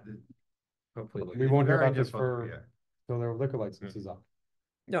not. Hopefully. We won't hear Very about this difficult, for till their liquor license is up.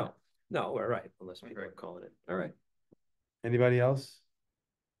 No, we're right, unless people are calling it. All right. Anybody else?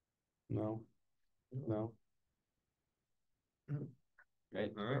 No. No.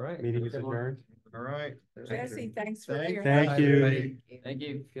 Right. All right. Meeting is adjourned. All right. Jesse, thanks for your. Thank you. Everybody. Thank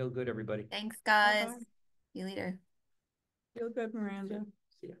you. Feel good, everybody. Thanks, guys. Bye-bye. See you later. Feel good, Miranda.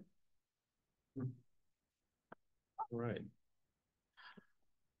 See ya. All right.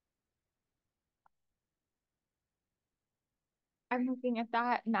 I'm looking at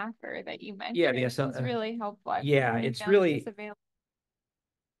that mapper that you mentioned. Yeah, the It's really helpful. yeah, it's really